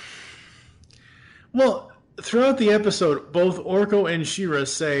 Well, throughout the episode, both Orko and She-Ra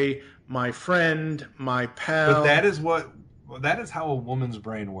say, my friend, my pal. But that is how a woman's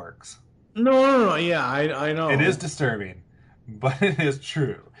brain works. No. Yeah, I know. It is disturbing, but it is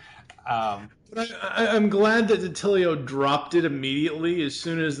true. But I'm glad that Detilio dropped it immediately as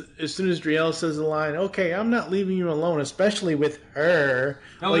soon as Driel says the line, okay, I'm not leaving you alone, especially with her.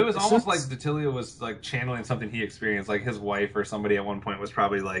 No, it was almost like Detilio was like channeling something he experienced. Like his wife or somebody at one point was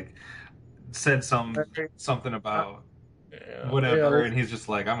probably like said something about whatever, and he's just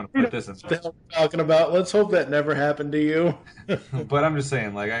like, I'm going to put this in. What the hell are you talking about? Let's hope that never happened to you. But I'm just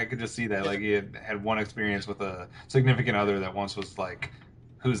saying, like, I could just see that. Like, he had one experience with a significant other that once was like,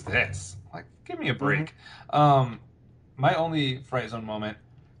 who's this? Like, give me a break. Mm-hmm. My only Fright Zone moment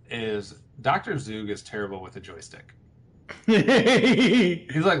is Dr. Zoog is terrible with a joystick.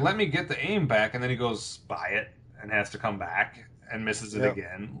 He's like, let me get the aim back, and then he goes by it and has to come back and misses it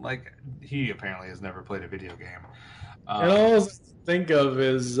again. Like, he apparently has never played a video game. And all I think of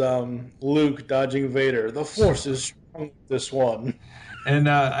is Luke dodging Vader. The Force is strong with this one. And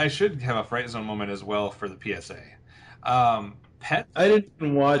I should have a Fright Zone moment as well for the PSA. Pets. I didn't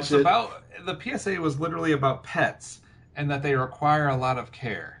even watch it. The PSA was literally about pets and that they require a lot of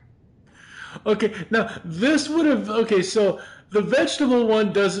care. Okay, now this would have... Okay, so the vegetable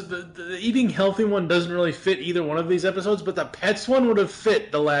one doesn't... The eating healthy one doesn't really fit either one of these episodes, but the pets one would have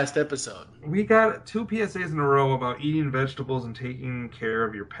fit the last episode. We got 2 PSAs in a row about eating vegetables and taking care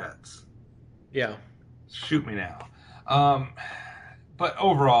of your pets. Yeah. Shoot me now. But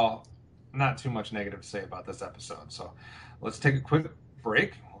overall, not too much negative to say about this episode, so... Let's take a quick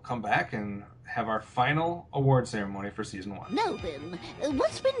break. We'll come back and have our final award ceremony for Season 1. Now then,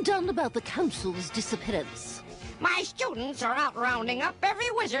 what's been done about the Council's disappearance? My students are out rounding up every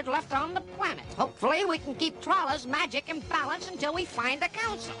wizard left on the planet. Hopefully we can keep Trolla's magic in balance until we find the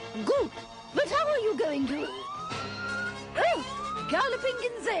Council. Good. But how are you going to... Oh, galloping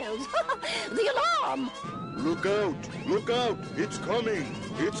gazelles. The alarm! Look out! Look out! It's coming!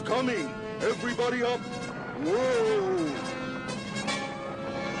 It's coming! Everybody up! Whoa!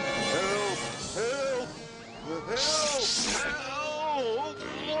 Help! Help! Help!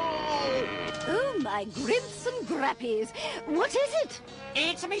 Help! Oh, my grimps and grappies. What is it?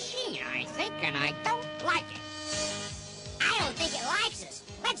 It's a machine, I think, and I don't like it. I don't think it likes us.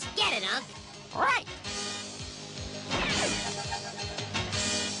 Let's get it, Unc. Right.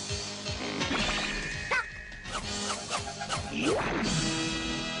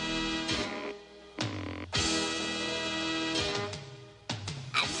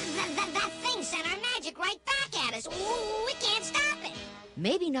 That thing sent our magic right back at us. We can't stop it.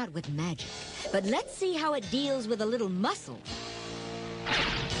 Maybe not with magic, but let's see how it deals with a little muscle.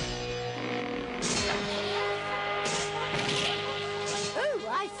 Oh,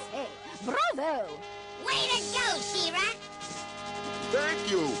 I say, bravo! Way to go, She-Ra.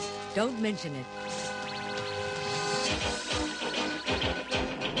 Thank you. Don't mention it.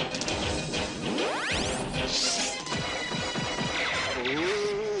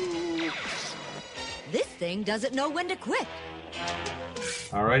 This thing doesn't know when to quit.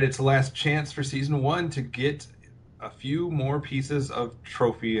 All right, it's the last chance for Season 1 to get a few more pieces of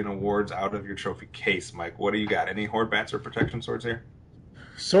trophy and awards out of your trophy case. Mike, what do you got? Any Horde Bats or Protection Swords here?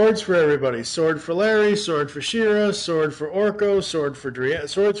 Swords for everybody. Sword for Larry, sword for She-Ra, sword for Orko, sword for Driel.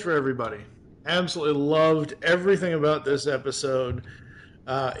 Swords for everybody. Absolutely loved everything about this episode.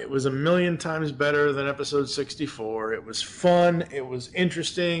 It was 1,000,000 times better than episode 64. It was fun. It was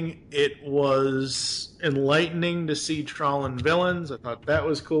interesting. It was enlightening to see Trollan villains. I thought that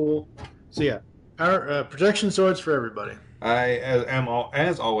was cool. So yeah, protection swords for everybody. I am,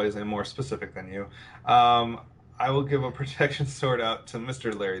 as always, am more specific than you. I will give a protection sword out to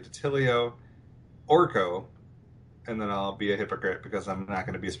Mr. Larry Detilio, Orko, and then I'll be a hypocrite because I'm not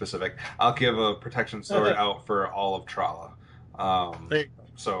going to be specific. I'll give a protection sword out for all of Trolla.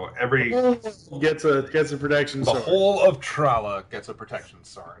 So every gets a protection sword. The whole of Trolla gets a protection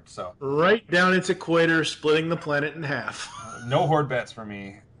sword. So right down its equator, splitting the planet in half. No Horde Bats for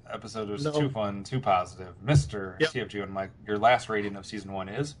me. Episode was too fun, too positive. Mr. TFG1Mike, your last rating of Season 1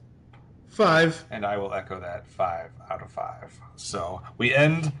 is? 5. And I will echo that. 5 out of 5. So we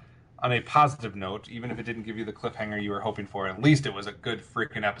end on a positive note, even if it didn't give you the cliffhanger you were hoping for. At least it was a good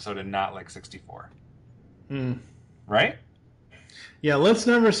freaking episode and not like 64. Right? Yeah, let's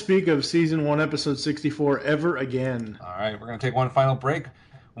never speak of Season 1, Episode 64 ever again. All right, we're going to take one final break.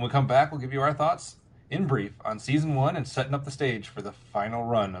 When we come back, we'll give you our thoughts in brief on Season 1 and setting up the stage for the final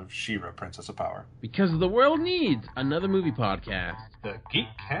run of She-Ra, Princess of Power. Because the world needs another movie podcast. The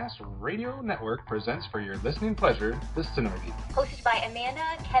GeekCast Radio Network presents for your listening pleasure the Cinema Geek. Hosted by Amanda,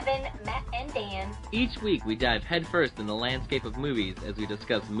 Kevin, Matt, and Dan. Each week we dive headfirst in the landscape of movies as we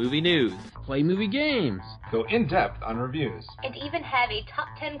discuss movie news, play movie games, go in-depth on reviews, and even have a top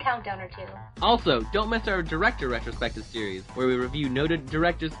 10 countdown or two. Also, don't miss our director retrospective series, where we review noted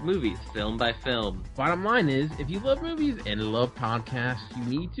directors' movies film by film. Bottom line is, if you love movies and love podcasts, you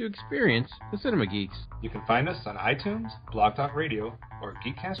need to experience the Cinema Geeks. You can find us on iTunes, Blog Talk Radio, or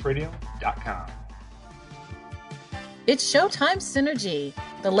GeekCastRadio.com. It's Showtime Synergy.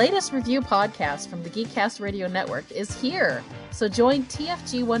 The latest review podcast from the GeekCast Radio Network is here. So join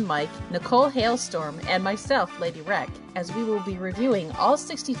TFG1Mike, Nicole Hailstorm, and myself, Lady Rec, as we will be reviewing all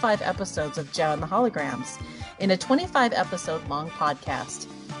 65 episodes of Joe and the Holograms in a 25-episode long podcast.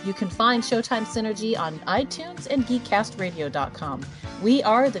 You can find Showtime Synergy on iTunes and GeekCastRadio.com. We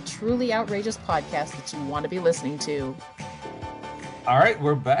are the truly outrageous podcast that you want to be listening to. All right,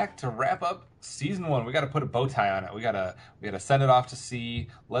 we're back to wrap up Season 1. We got to put a bow tie on it. We gotta send it off to sea,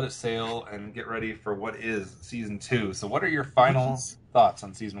 let it sail, and get ready for what is Season 2. So what are your final thoughts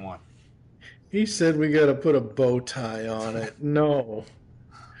on Season 1? He said we got to put a bow tie on it. No.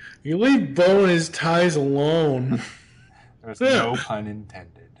 You leave Bo and his ties alone. There's no pun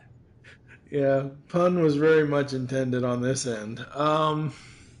intended. Yeah, pun was very much intended on this end. I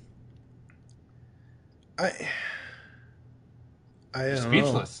don't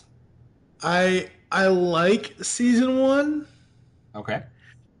speechless. know. I like Season 1. Okay.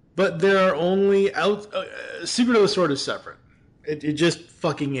 But there are only Secret of the Sword is separate. It just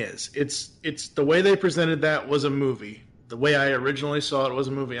fucking is. It's the way they presented that was a movie. The way I originally saw it was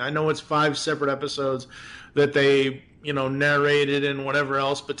a movie. I know it's 5 separate episodes that they, narrated and whatever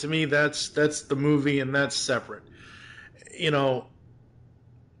else, but to me that's the movie and that's separate.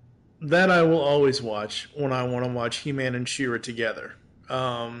 That I will always watch when I want to watch He-Man and She-Ra together.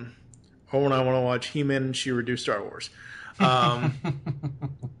 Or when I want to watch He-Man and She-Ra do Star Wars. The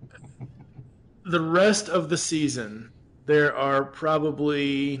rest of the season, there are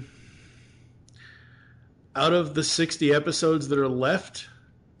probably, out of the 60 episodes that are left,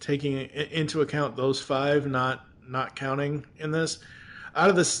 taking into account those 5, not counting in this, out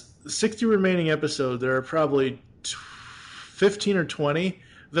of the 60 remaining episodes, there are probably 15 or 20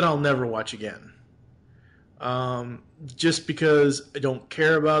 that I'll never watch again. Just because I don't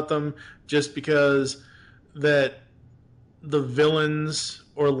care about them, just because that the villains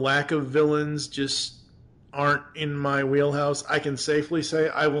or lack of villains just aren't in my wheelhouse. I can safely say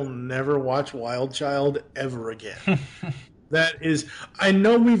I will never watch Wild Child ever again. That is, I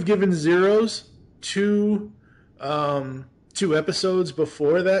know we've given zeros to 2 episodes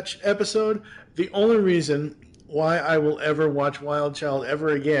before that episode. The only reason why I will ever watch Wild Child ever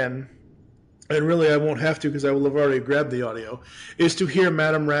again, and really I won't have to because I will have already grabbed the audio, is to hear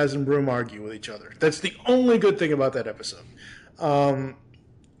Madame Raz and Broom argue with each other. That's the only good thing about that episode.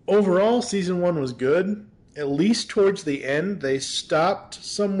 Overall, Season 1 was good. At least towards the end, they stopped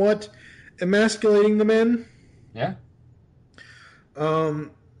somewhat emasculating the men. Yeah.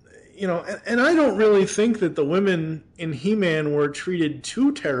 And I don't really think that the women in He-Man were treated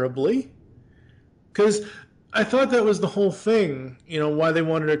too terribly. Because I thought that was the whole thing, why they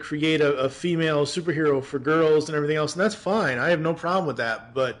wanted to create a female superhero for girls and everything else. And that's fine. I have no problem with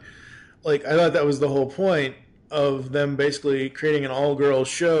that. But, I thought that was the whole point of them basically creating an all-girls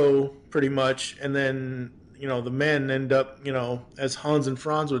show, pretty much. And then, the men end up, as Hans and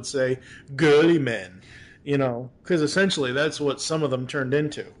Franz would say, girly men. Because essentially that's what some of them turned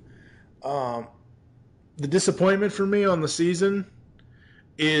into. The disappointment for me on the season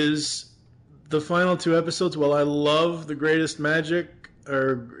is the final 2 episodes. While I love the Greatest Magic,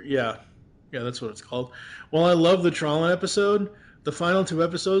 that's what it's called. While I love the Tron episode, the final 2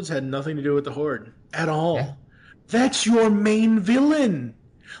 episodes had nothing to do with the Horde at all. Yeah. That's your main villain.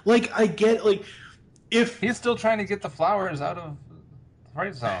 I get, if he's still trying to get the flowers out of the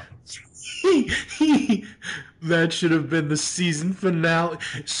Fright Zone. That should have been the season finale.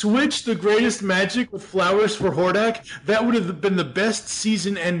 Switch the Greatest Magic with flowers for Hordak. That would have been the best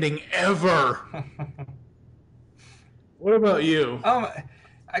season ending ever. What about you? I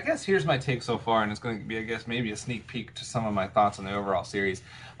guess here's my take so far, and it's going to be, maybe a sneak peek to some of my thoughts on the overall series.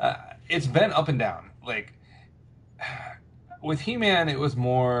 It's been up and down. With He-Man, it was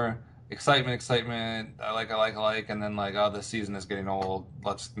more excitement, I like, and then this season is getting old,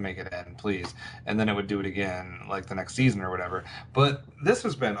 let's make it end, please. And then it would do it again, the next season or whatever. But this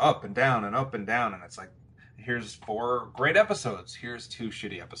has been up and down, and it's here's 4 great episodes. Here's 2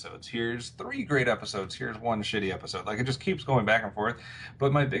 shitty episodes. Here's 3 great episodes. Here's 1 shitty episode. Like, it just keeps going back and forth.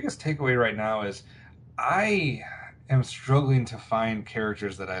 But my biggest takeaway right now is I am struggling to find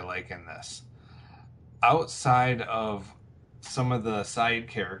characters that I like in this. Outside of some of the side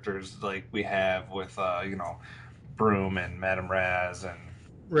characters like we have with, Broom and Madame Raz and,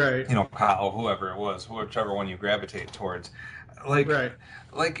 right, Kyle, whoever it was, whichever one you gravitate towards. Like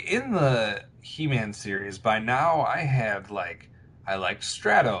in the He-Man series, by now I liked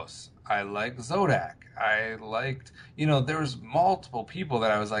Stratos, I liked Zodak, I liked, there was multiple people that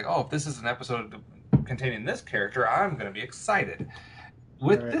I was like, oh, if this is an episode containing this character, I'm going to be excited.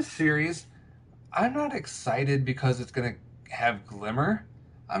 With this series, I'm not excited because it's going to have Glimmer.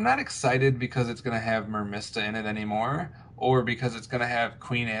 I'm not excited because it's going to have Mermista in it anymore, or because it's going to have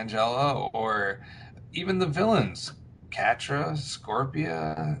Queen Angela, or even the villains. Catra,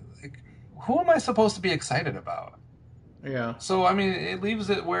 Scorpia, who am I supposed to be excited about? Yeah. So, I mean, it leaves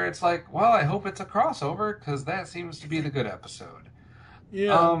it where it's like, well, I hope it's a crossover, because that seems to be the good episode.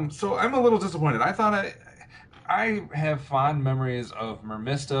 Yeah. So I'm a little disappointed. I thought I have fond memories of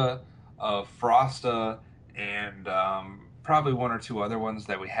Mermista, of Frosta, and probably 1 or 2 other ones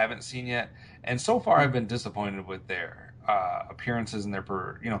that we haven't seen yet. And so far, I've been disappointed with their appearances and their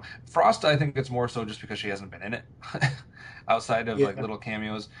Frosta, I think it's more so just because she hasn't been in it outside of like little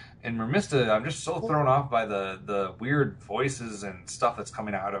cameos. And Mermista, I'm just so thrown off by the weird voices and stuff that's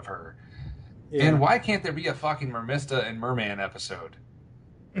coming out of her. And why can't there be a fucking Mermista and Merman episode?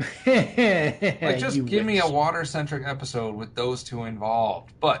 Like, just give me a water-centric episode with those 2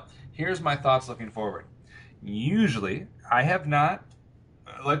 involved. But here's my thoughts looking forward. Usually, I have not,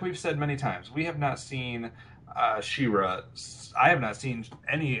 like we've said many times, we have not seen She-Ra. I have not seen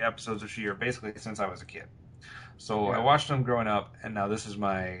any episodes of She-Ra basically since I was a kid. So I watched them growing up, and now this is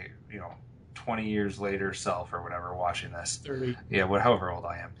my 20 years later self or whatever watching this. 30. Yeah, however old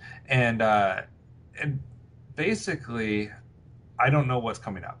I am, and basically, I don't know what's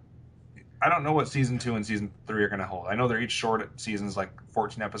coming up. I don't know what season 2 and season 3 are going to hold. I know they're each short seasons, like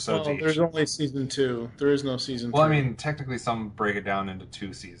 14 episodes each. There's only season 2. There is no season 3. Well, I mean, technically some break it down into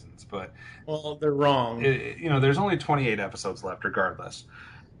 2 seasons, but... Well, they're wrong. There's only 28 episodes left regardless.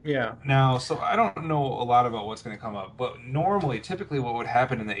 Yeah. Now, so I don't know a lot about what's going to come up, but typically what would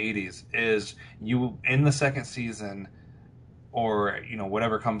happen in the 80s is you, in the second season, or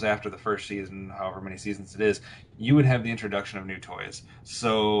whatever comes after the first season, however many seasons it is, you would have the introduction of new toys.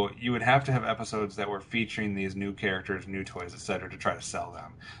 So you would have to have episodes that were featuring these new characters, new toys, etc., to try to sell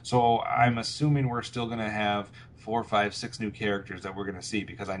them. So I'm assuming we're still going to have 4, 5, 6 new characters that we're going to see,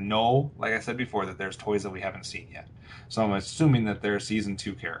 because I know, like I said before, that there's toys that we haven't seen yet. So I'm assuming that they're season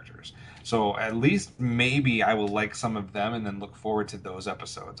 2 characters. So at least maybe I will like some of them and then look forward to those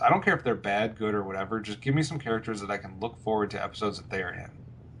episodes. I don't care if they're bad, good, or whatever. Just give me some characters that I can look forward to episodes that they're in.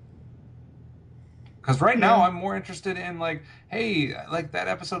 Because right now I'm more interested in, like, hey, like that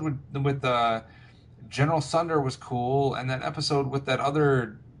episode with General Sunder was cool, and that episode with that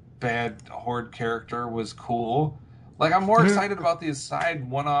other bad Horde character was cool. Like, I'm more excited about these side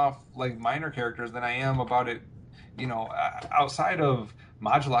one-off, like, minor characters than I am about it, outside of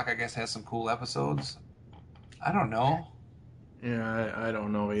Modulok, I guess, has some cool episodes. I don't know. Yeah, I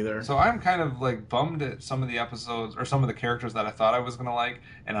don't know either. So I'm kind of like bummed at some of the episodes or some of the characters that I thought I was going to like,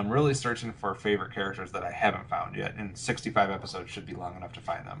 and I'm really searching for favorite characters that I haven't found yet, and 65 episodes should be long enough to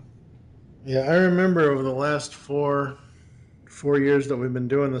find them. Yeah, I remember over the last four years that we've been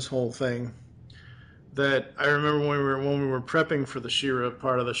doing this whole thing, that I remember when we were prepping for the She-Ra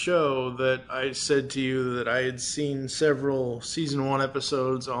part of the show, that I said to you that I had seen several season 1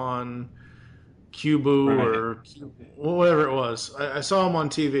 episodes on Cubu or whatever it was. I saw them on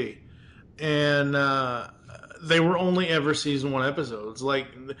TV, and they were only ever season 1 episodes. Like,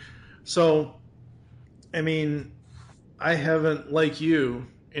 so, I mean, I haven't, like you,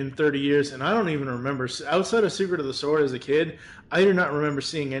 in 30 years, and I don't even remember, outside of Secret of the Sword as a kid, I do not remember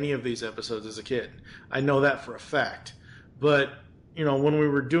seeing any of these episodes as a kid. I know that for a fact. But, when we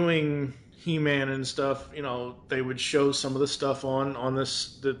were doing He-Man and stuff, they would show some of the stuff on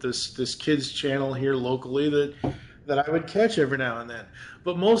this kids channel here locally that I would catch every now and then.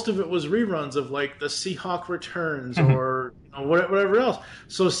 But most of it was reruns of, like, the Seahawk Returns or whatever else.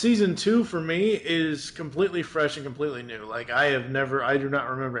 So season 2 for me is completely fresh and completely new. Like, I do not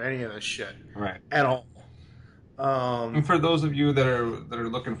remember any of this shit at all. And for those of you that are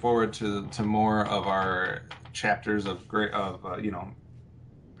looking forward to more of our chapters of Powers of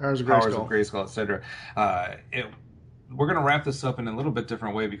Grayskull, etc., we're going to wrap this up in a little bit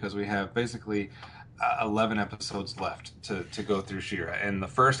different way, because we have basically 11 episodes left to go through She-Ra, and the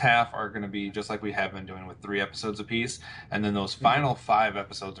first half are going to be just like we have been doing with 3 episodes apiece, and then those final 5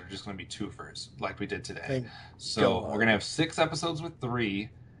 episodes are just going to be twofers like we did today. So we're going to have 6 episodes with 3,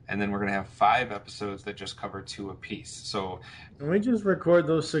 and then we're going to have 5 episodes that just cover 2 apiece. So can we just record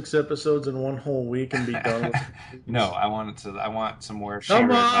those 6 episodes in one whole week and be done with it? No, I want some more She-Ra in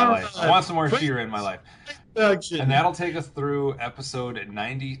my life. I want some more She-Ra in my life. And that'll take us through episode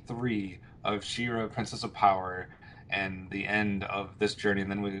 93 of She-Ra, Princess of Power, and the end of this journey,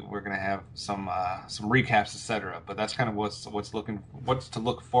 and then we're going to have some recaps, etc. But that's kind of what's to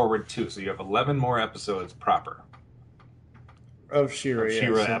look forward to. So you have 11 more episodes proper of She-Ra,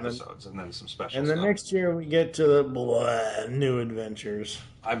 episodes, and then some special. And then next year we get to the New Adventures.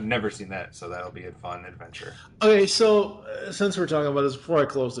 I've never seen that, so that'll be a fun adventure. Okay, so since we're talking about this, before I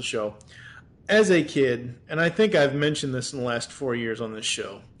close the show, as a kid, and I think I've mentioned this in the last 4 years on this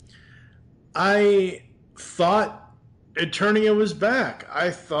show, I thought Eternia was back. I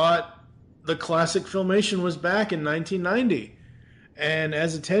thought the classic Filmation was back in 1990. And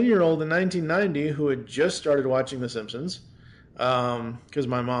as a 10-year-old in 1990 who had just started watching The Simpsons, because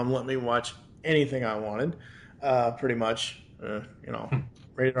my mom let me watch anything I wanted, pretty much,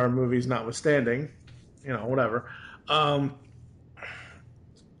 rated R movies notwithstanding, whatever.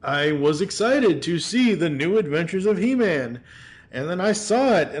 I was excited to see the New Adventures of He-Man. And then I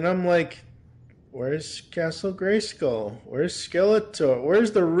saw it, and I'm like, where's Castle Grayskull? Where's Skeletor?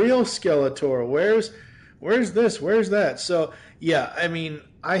 Where's the real Skeletor? Where's this? Where's that? So, yeah, I mean,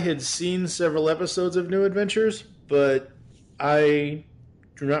 I had seen several episodes of New Adventures, but I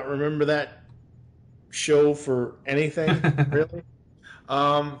do not remember that show for anything, really.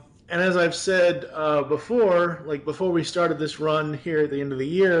 And as I've said before, like before we started this run here at the end of the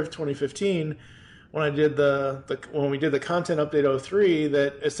year of 2015, when I did when we did the content update 03,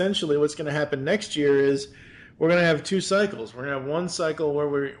 that essentially what's going to happen next year is we're going to have 2 cycles. We're going to have one cycle where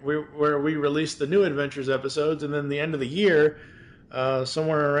we release the New Adventures episodes, and then the end of the year,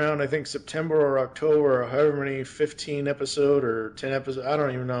 somewhere around I think September or October, or however many 15 episode or 10 episode, I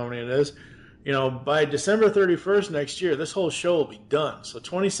don't even know how many it is. By December 31st next year, this whole show will be done. So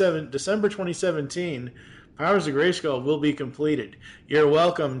December 2017, Powers of Grayskull will be completed. You're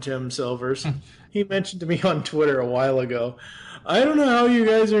welcome, Tim Silvers. He mentioned to me on Twitter a while ago, I don't know how you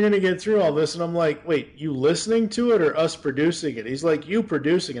guys are going to get through all this. And I'm like, wait, you listening to it or us producing it? He's like, you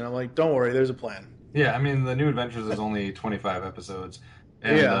producing it. I'm like, don't worry, there's a plan. Yeah, I mean, the New Adventures is only 25 episodes,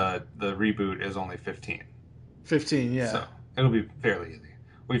 and the reboot is only 15. 15, yeah. So it'll be fairly easy.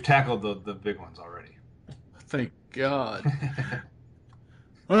 We've tackled the big ones already. Thank God.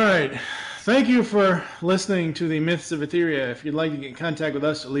 All right. Thank you for listening to the Myths of Etheria. If you'd like to get in contact with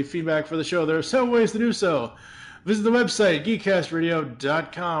us or leave feedback for the show, there are several ways to do so. Visit the website,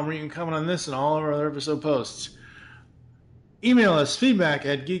 geekcastradio.com, where you can comment on this and all of our other episode posts. Email us, feedback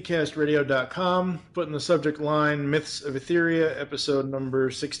at geekcastradio.com. Put in the subject line, Myths of Etheria, episode number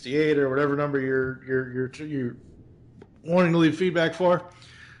 68, or whatever number you're wanting to leave feedback for.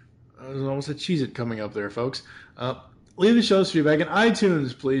 There's almost a Cheez-It coming up there, folks. Leave the show's feedback in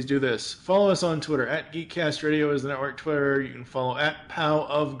iTunes. Please do this. Follow us on Twitter. At GeekCast Radio is the network Twitter. You can follow at Pow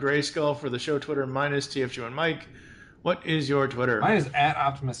of Grayskull for the show Twitter. Mine is TFG1Mike. What is your Twitter? Mine is at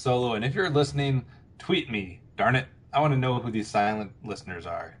OptimusSolo. And if you're listening, tweet me. Darn it. I want to know who these silent listeners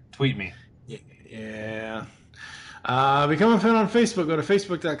are. Tweet me. Yeah. Become a fan on Facebook. Go to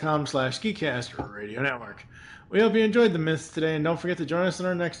facebook.com/GeekCast Radio Network. We hope you enjoyed the myths today, and don't forget to join us in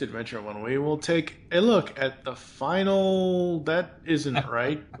our next adventure when we will take a look at the final, that isn't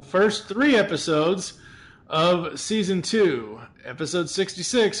right, first 3 episodes of Season 2. Episode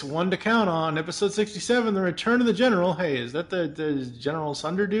 66, One to Count On. Episode 67, The Return of the General. Hey, is that the General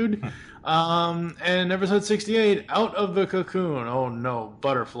Sunder dude? And episode 68, Out of the Cocoon. Oh no,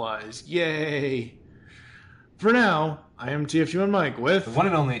 butterflies. Yay. For now, I am TFG1Mike with the one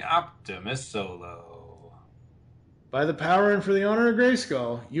and only OptimusSolo. By the power and for the honor of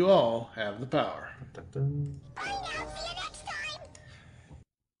Grayskull, you all have the power. Dun, dun.